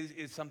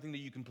is something that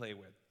you can play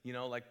with. You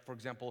know, like, for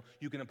example,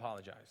 you can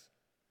apologize.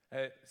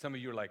 Some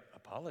of you are like,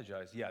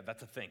 apologize? Yeah,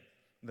 that's a thing.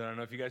 I don't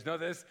know if you guys know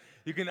this.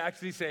 You can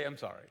actually say, I'm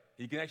sorry.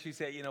 You can actually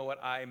say, you know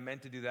what, I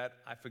meant to do that.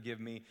 Forgive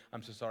me.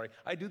 I'm so sorry.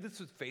 I do this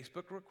with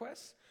Facebook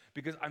requests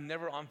because I'm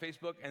never on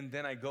Facebook, and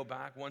then I go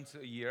back once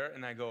a year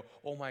and I go,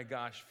 oh my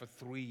gosh, for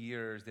 3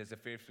 years there's a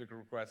Facebook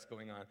request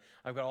going on.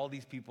 I've got all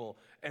these people.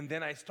 And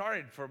then I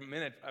started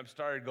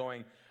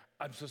going,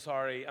 I'm so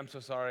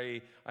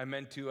sorry. I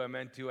meant to.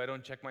 I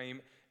don't check my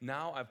email.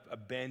 Now I've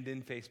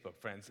abandoned Facebook,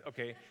 friends.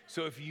 Okay,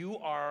 so if you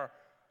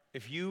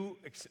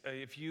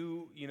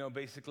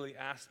basically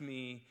asked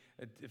me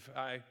if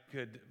I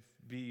could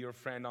be your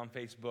friend on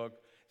Facebook,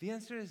 the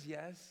answer is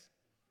yes.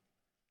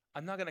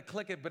 I'm not gonna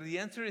click it, but the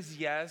answer is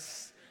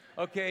yes.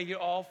 Okay, you're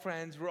all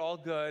friends, we're all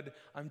good.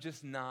 I'm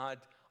just not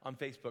on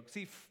Facebook.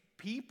 See,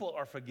 people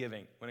are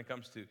forgiving when it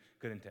comes to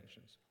good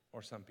intentions,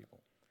 or some people.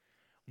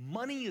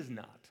 Money is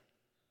not.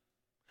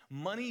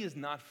 Money is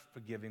not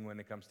forgiving when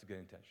it comes to good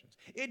intentions.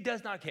 It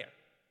does not care.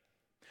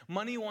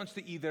 Money wants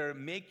to either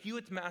make you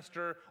its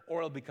master or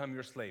it'll become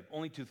your slave.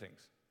 Only two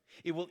things.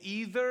 It will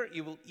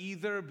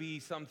either be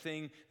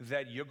something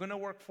that you're going to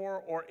work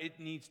for, or it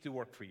needs to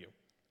work for you.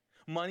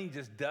 Money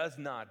just does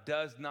not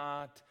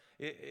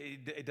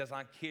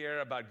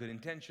care about good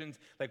intentions.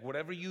 Like,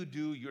 whatever you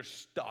do, you're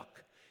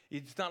stuck.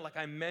 It's not like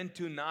I meant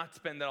to not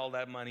spend all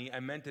that money. I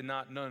meant to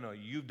not. No,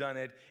 you've done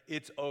it.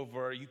 It's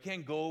over. You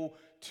can't go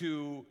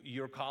to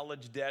your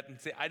college debt and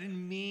say, I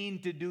didn't mean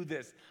to do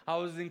this. I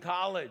was in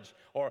college.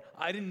 Or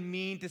I didn't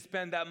mean to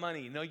spend that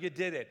money. No, you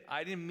did it.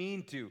 I didn't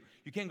mean to.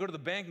 You can't go to the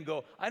bank and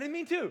go, I didn't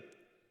mean to.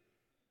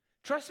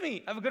 Trust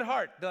me, I have a good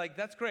heart. They're like,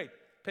 that's great.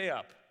 Pay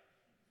up.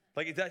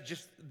 Like, it's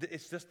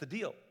just the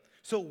deal.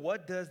 So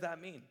what does that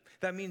mean?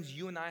 That means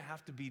you and I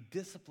have to be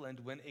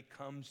disciplined when it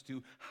comes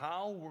to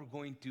how we're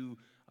going to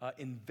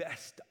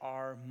invest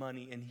our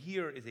money. And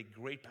here is a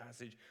great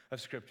passage of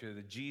Scripture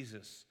that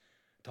Jesus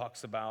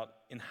talks about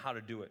in how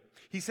to do it.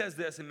 He says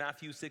this in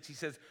Matthew 6. He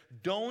says,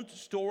 don't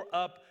store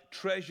up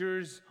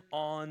treasures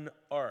on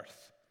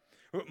earth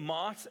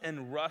Moths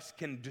and rust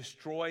can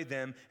destroy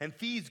them, and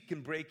thieves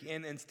can break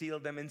in and steal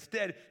them.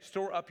 Instead,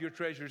 store up your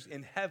treasures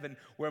in heaven,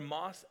 where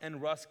moths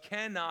and rust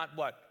cannot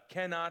what?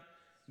 Cannot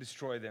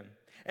destroy them.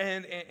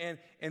 And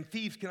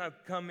thieves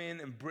cannot come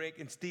in and break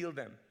and steal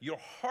them. Your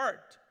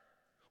heart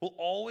will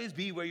always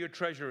be where your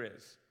treasure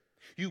is.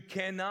 You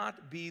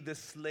cannot be the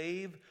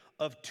slave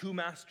of two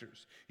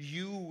masters.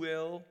 You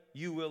will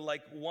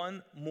like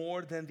one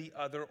more than the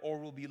other, or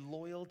will be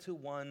loyal to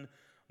one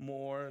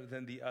more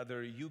than the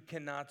other. You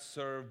cannot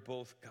serve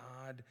both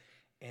God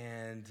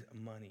and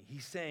money.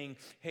 He's saying,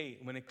 hey,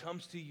 when it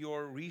comes to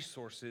your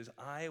resources,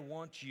 I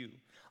want you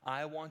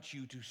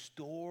to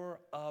store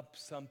up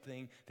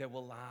something that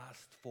will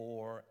last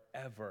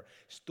forever.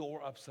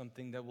 Store up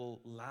something that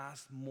will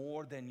last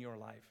more than your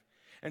life.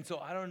 And so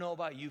I don't know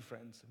about you,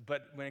 friends,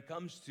 but when it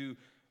comes to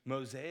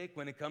Mosaic,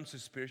 when it comes to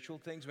spiritual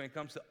things, when it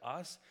comes to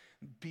us,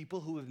 people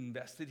who have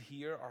invested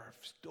here are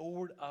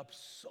stored up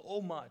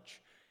so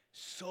much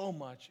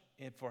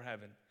for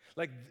heaven.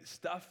 Like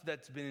stuff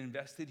that's been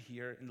invested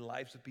here in the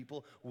lives of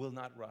people will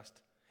not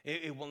rust.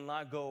 It will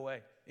not go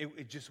away.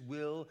 It just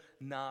will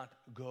not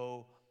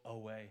go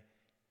away.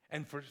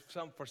 And for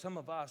some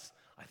of us,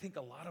 I think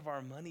a lot of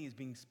our money is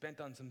being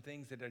spent on some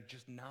things that are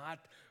just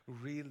not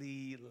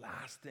really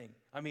lasting.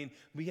 I mean,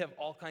 we have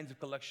all kinds of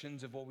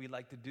collections of what we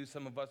like to do.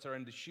 Some of us are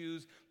into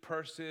shoes,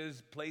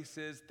 purses,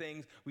 places,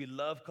 things. We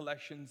love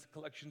collections.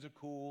 Collections are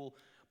cool.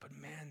 But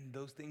man,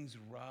 those things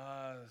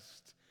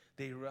rust.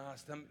 They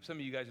rust. Some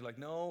of you guys are like,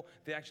 no,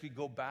 they actually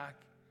go back.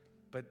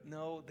 But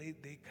no,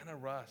 they kind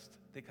of rust.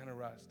 They kind of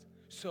rust.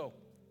 So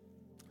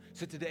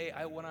today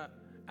I want to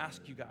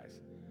ask you guys,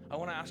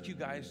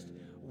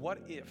 what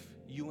if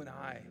you and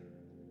I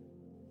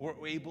were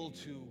able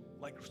to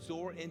like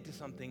soar into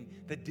something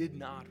that did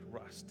not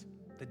rust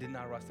at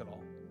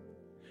all?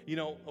 You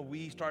know,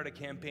 we started a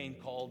campaign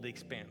called The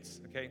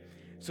Expanse, okay?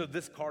 So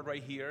this card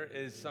right here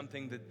is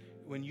something that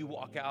when you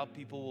walk out,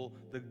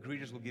 the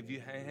greeters will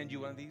hand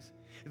you one of these.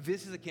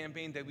 This is a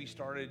campaign that we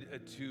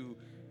started to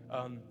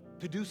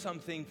do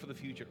something for the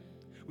future.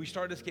 We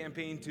started this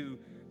campaign to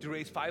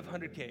raise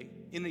 $500K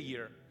in a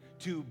year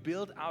to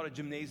build out a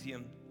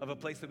gymnasium of a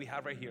place that we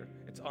have right here.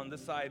 It's on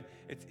this side.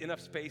 It's enough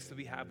space that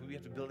we have, but we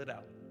have to build it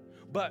out.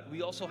 But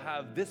we also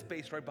have this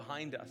space right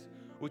behind us,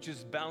 which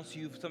is Bounce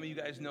Youth. Some of you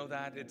guys know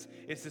that. It's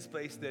this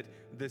place that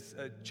this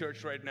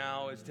church right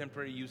now is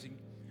temporarily using,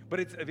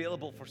 but it's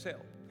available for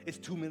sale. It's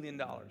 $2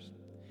 million.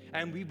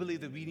 And we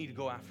believe that we need to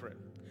go after it.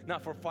 Now,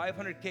 for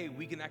 $500K,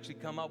 we can actually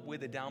come up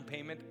with a down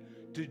payment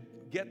to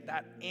get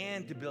that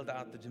and to build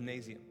out the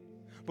gymnasium.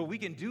 But we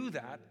can do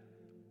that,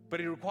 but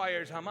it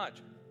requires how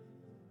much?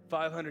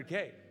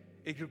 $500K.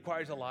 It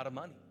requires a lot of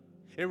money.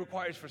 It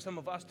requires for some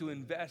of us to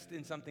invest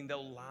in something that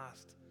will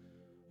last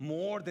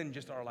more than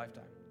just our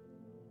lifetime.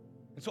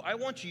 And so I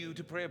want you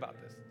to pray about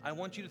this. I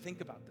want you to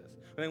think about this.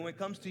 When it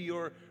comes to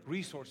your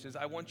resources,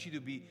 I want you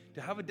to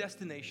have a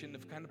destination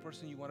of the kind of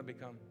person you want to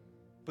become.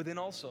 But then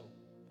also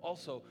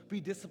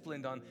be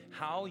disciplined on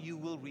how you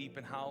will reap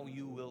and how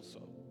you will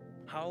sow.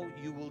 How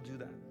you will do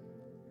that.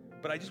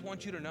 But I just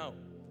want you to know,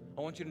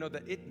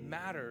 that it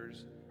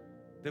matters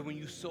that when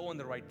you sow on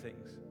the right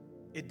things,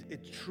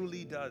 it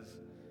truly does.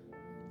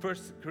 1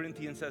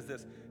 Corinthians says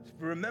this,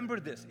 remember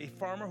this, a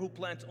farmer who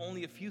plants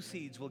only a few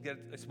seeds will get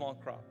a small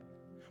crop,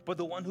 but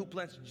the one who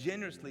plants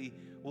generously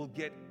will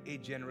get a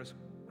generous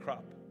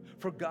crop.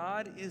 For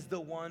God is the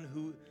one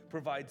who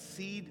provides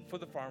seed for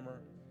the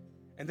farmer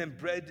and then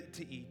bread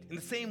to eat. In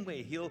the same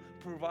way, He'll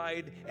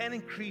provide and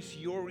increase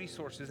your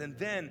resources and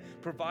then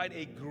provide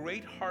a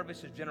great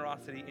harvest of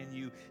generosity in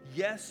you.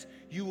 Yes,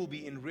 you will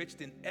be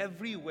enriched in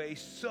every way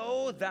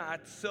so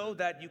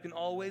that you can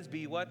always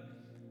be what?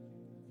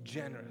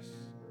 Generous.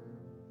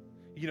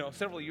 You know,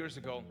 several years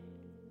ago,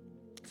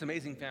 this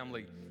amazing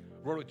family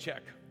wrote a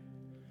check.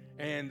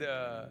 And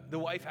the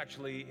wife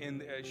actually,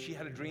 she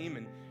had a dream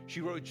and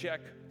she wrote a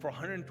check for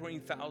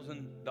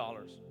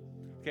 $120,000.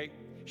 Okay?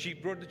 She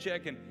wrote the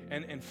check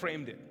and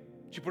framed it.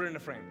 She put it in a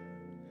frame.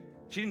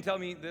 She didn't tell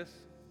me this.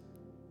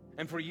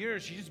 And for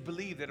years, she just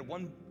believed that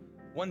one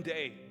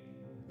day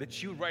that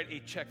she would write a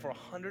check for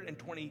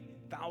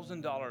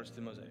 $120,000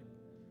 to Mosaic.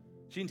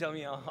 She didn't tell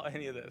me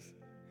any of this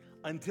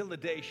until the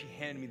day she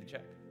handed me the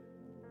check.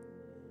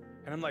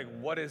 And I'm like,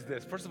 what is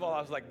this? First of all,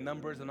 I was like,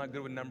 numbers. I'm not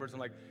good with numbers. I'm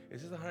like,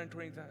 is this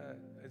 $120?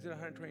 Is it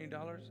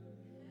 $120?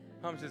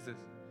 How much is this?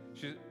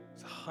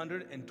 It's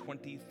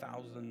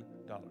 $120,000.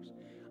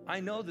 I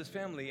know this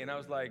family, and I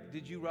was like,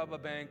 did you rob a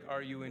bank?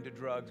 Are you into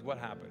drugs? What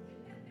happened?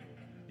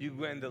 You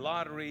win the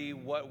lottery?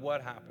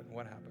 What happened?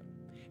 What happened?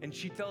 And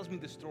she tells me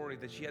the story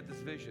that she had this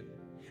vision.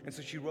 And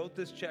so she wrote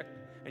this check,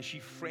 and she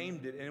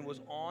framed it, and it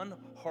was on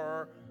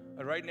her,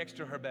 right next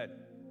to her bed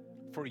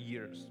for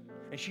years.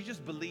 And she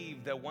just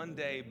believed that one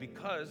day,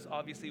 because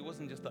obviously it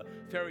wasn't just a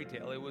fairy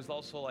tale, it was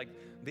also like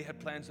they had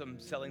plans on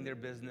selling their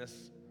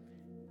business.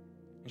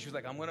 And she was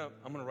like, I'm gonna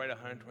write a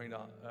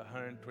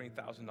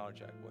 $120,000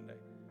 check one day.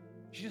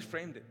 She just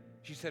framed it.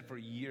 She said for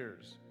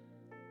years.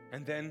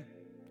 And then,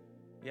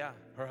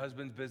 her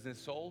husband's business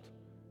sold,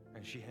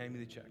 and she handed me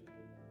the check.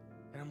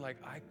 And I'm like,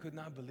 I could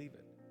not believe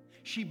it.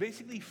 She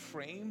basically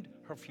framed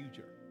her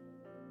future.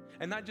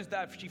 And not just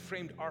that, she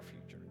framed our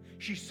future.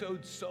 She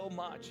sowed so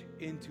much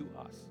into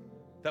us.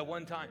 That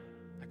one time,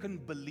 I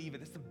couldn't believe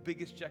it. It's the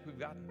biggest check we've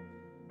gotten.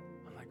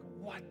 I'm like,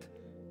 what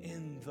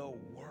in the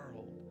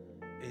world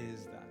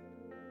is that?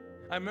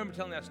 I remember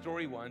telling that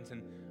story once,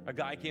 and a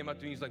guy came up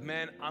to me. He's like,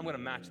 man, I'm going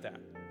to match that.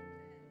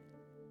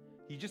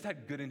 He just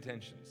had good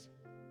intentions.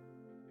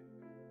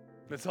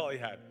 That's all he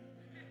had.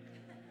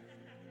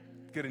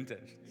 Good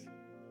intentions.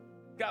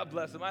 God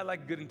bless him. I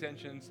like good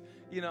intentions.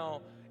 You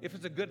know, if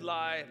it's a good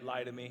lie,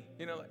 lie to me.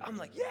 You know, I'm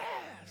like,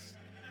 yes.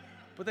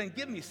 But then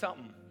give me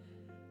something.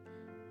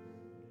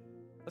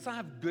 Let's not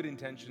have good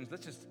intentions.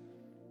 Let's just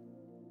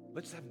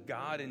have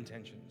God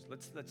intentions.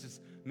 Let's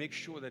just make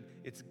sure that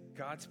it's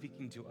God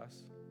speaking to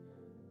us.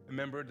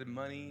 Remember, the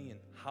money and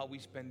how we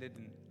spend it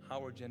and how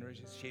we're generous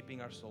is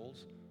shaping our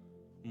souls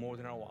more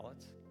than our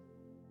wallets.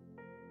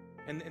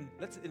 And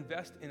let's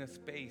invest in a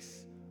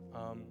space,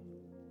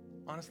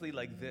 honestly,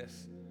 like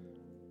this,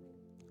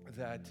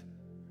 that,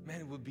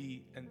 man, it would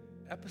be an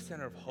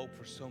epicenter of hope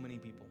for so many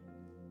people.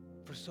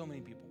 For so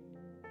many people.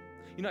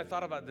 You know, I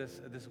thought about this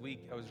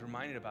week. I was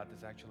reminded about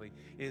this, actually,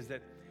 is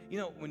that, you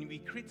know, when we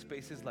create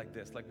spaces like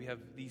this, like we have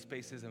these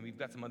spaces, and we've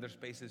got some other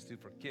spaces too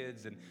for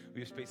kids, and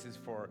we have spaces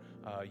for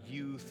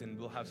youth, and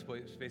we'll have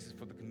spaces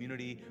for the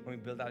community when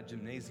we build out a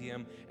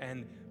gymnasium.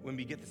 And when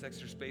we get this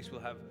extra space,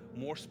 we'll have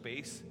more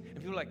space. And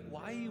people are like,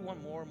 why do you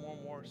want more and more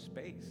and more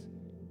space?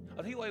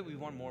 I'll tell you why we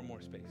want more and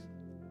more space.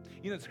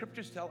 You know, the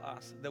scriptures tell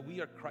us that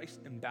we are Christ's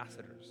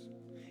ambassadors.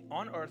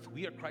 On earth,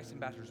 we are Christ's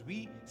ambassadors.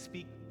 We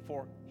speak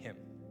for Him.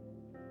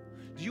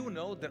 Do you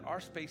know that our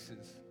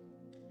spaces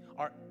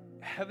are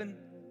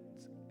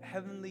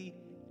heavenly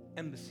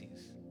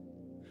embassies?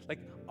 Like,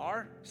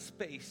 our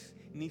space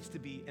needs to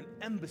be an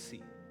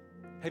embassy.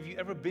 Have you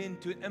ever been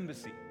to an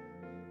embassy?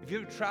 If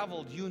you've ever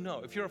traveled, you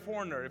know. If you're a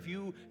foreigner, if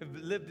you have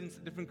lived in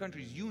different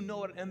countries, you know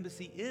what an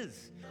embassy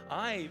is.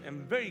 I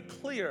am very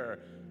clear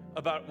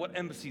about what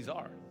embassies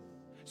are.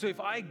 So if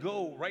I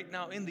go right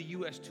now in the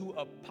U.S. to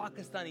a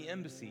Pakistani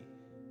embassy,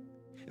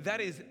 that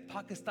is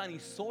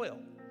Pakistani soil.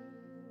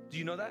 Do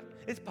you know that?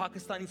 It's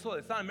Pakistani soil.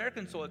 It's not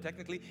American soil,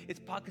 technically.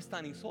 It's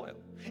Pakistani soil.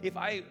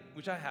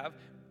 Which I have,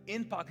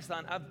 in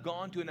Pakistan, I've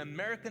gone to an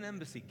American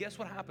embassy. Guess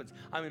what happens?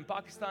 I'm in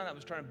Pakistan. I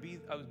was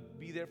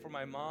be there for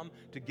my mom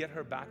to get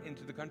her back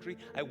into the country.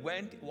 I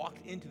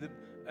walked into the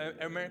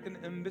American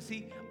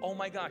embassy. Oh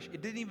my gosh,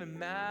 it didn't even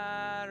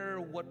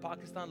matter what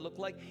Pakistan looked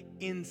like.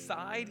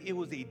 Inside, it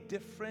was a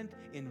different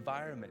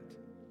environment.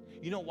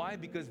 You know why?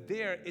 Because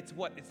there, it's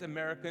what? It's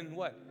American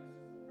what?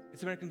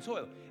 It's American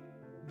soil.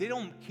 They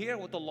don't care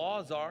what the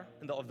laws are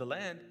of the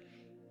land.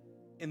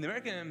 In the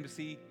American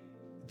embassy,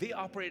 they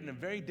operate in a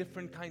very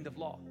different kind of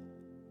law.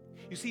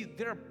 You see,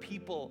 there are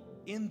people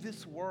in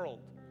this world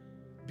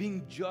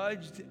being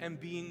judged and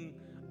being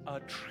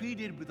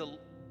treated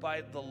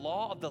by the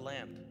law of the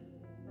land.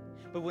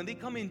 But when they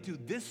come into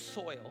this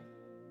soil,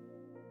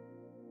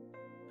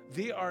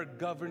 they are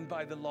governed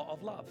by the law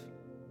of love.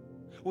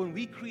 When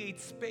we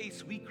create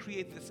space, we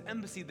create this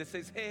embassy that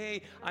says,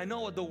 hey, I know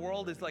what the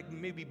world is like,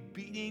 maybe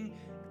beating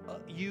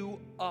you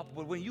up.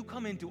 But when you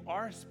come into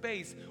our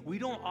space, we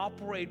don't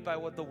operate by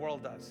what the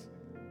world does.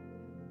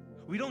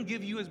 We don't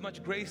give you as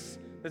much grace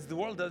as the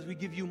world does. We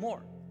give you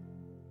more.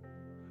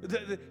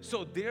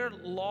 So their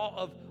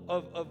law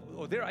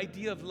or their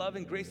idea of love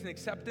and grace and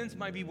acceptance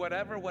might be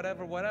whatever,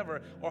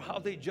 or how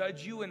they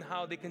judge you and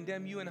how they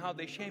condemn you and how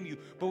they shame you.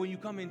 But when you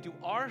come into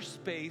our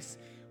space,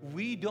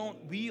 we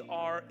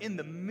are in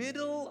the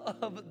middle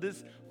of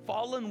this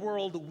fallen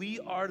world. We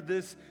are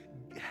this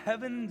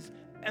heaven's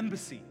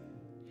embassy.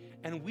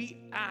 And we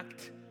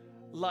act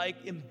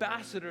like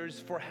ambassadors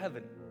for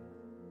heaven.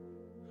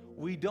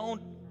 We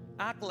don't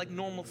act like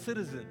normal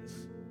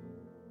citizens.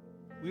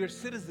 We are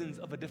citizens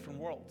of a different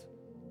world.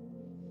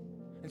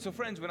 And so,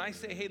 friends, when I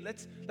say, hey,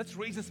 let's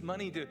raise this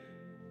money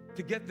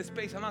to get the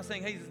space, I'm not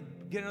saying, hey,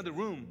 get another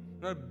room,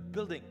 another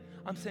building.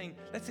 I'm saying,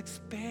 let's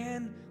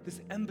expand this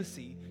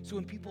embassy so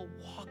when people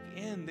walk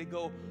in, they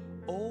go,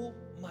 oh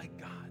my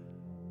God.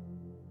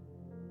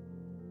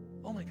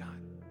 Oh my God.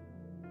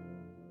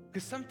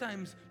 Because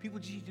sometimes people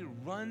just need to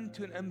run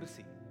to an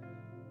embassy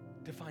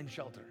to find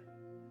shelter.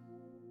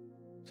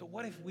 So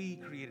what if we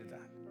created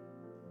that?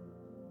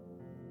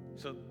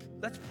 So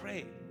let's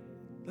pray.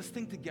 Let's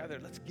think together.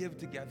 Let's give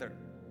together.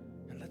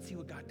 And let's see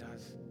what God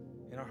does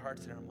in our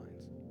hearts and our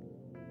minds.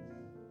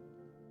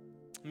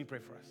 Let me pray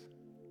for us.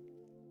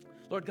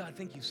 Lord God,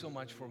 thank you so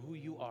much for who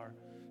you are.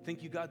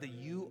 Thank you, God, that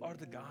you are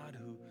the God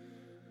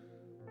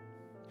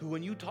who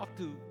when you talk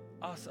to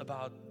us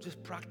about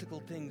just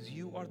practical things,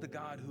 you are the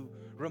God who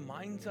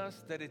reminds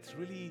us that it's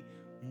really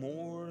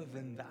more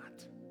than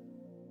that.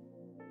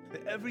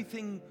 That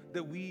everything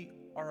that we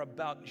are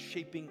about is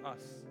shaping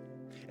us.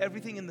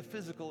 Everything in the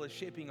physical is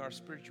shaping our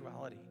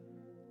spirituality.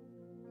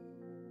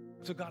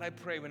 So God, I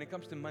pray when it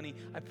comes to money,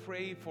 I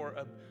pray for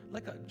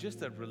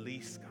just a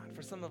release, God.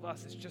 For some of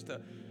us, it's just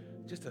a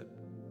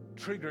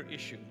trigger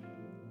issue.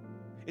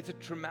 It's a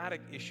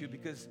traumatic issue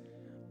because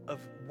of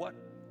what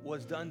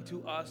was done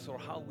to us or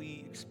how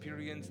we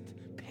experienced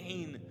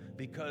pain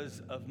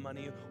because of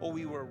money, or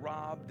we were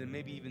robbed and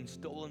maybe even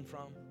stolen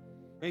from.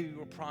 Maybe we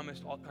were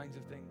promised all kinds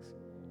of things.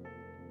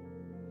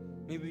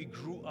 Maybe we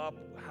grew up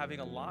having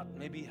a lot,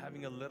 maybe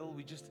having a little.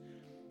 We just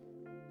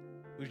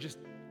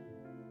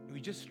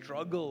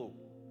struggle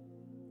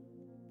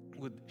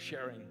with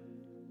sharing.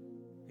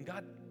 And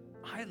God,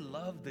 I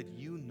love that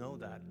you know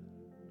that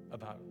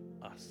about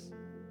us,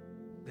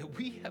 that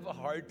we have a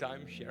hard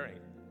time sharing.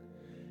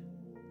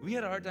 We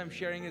had a hard time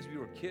sharing as we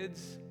were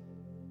kids,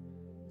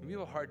 and we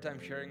have a hard time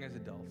sharing as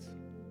adults.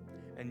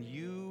 And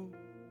you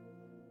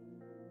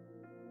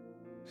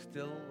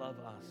still love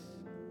us.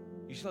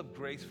 You still have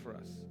grace for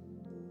us.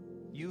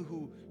 You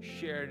who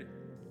shared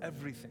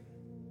everything.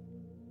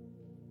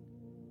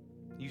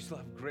 You still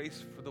have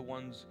grace for the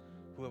ones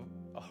who have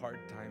a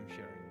hard time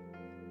sharing.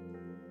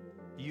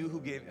 You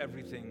who gave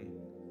everything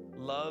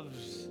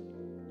loves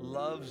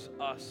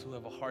us who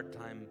have a hard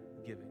time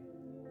giving.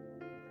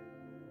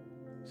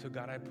 So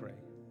God, I pray,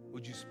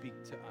 would you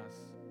speak to us?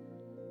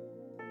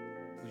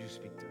 Would you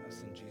speak to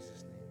us in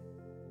Jesus' name?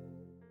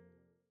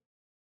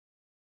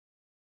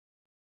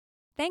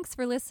 Thanks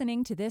for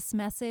listening to this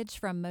message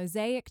from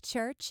Mosaic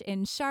Church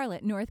in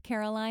Charlotte, North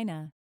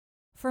Carolina.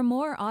 For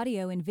more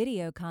audio and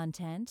video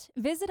content,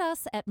 visit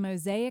us at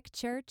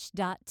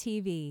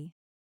mosaicchurch.tv.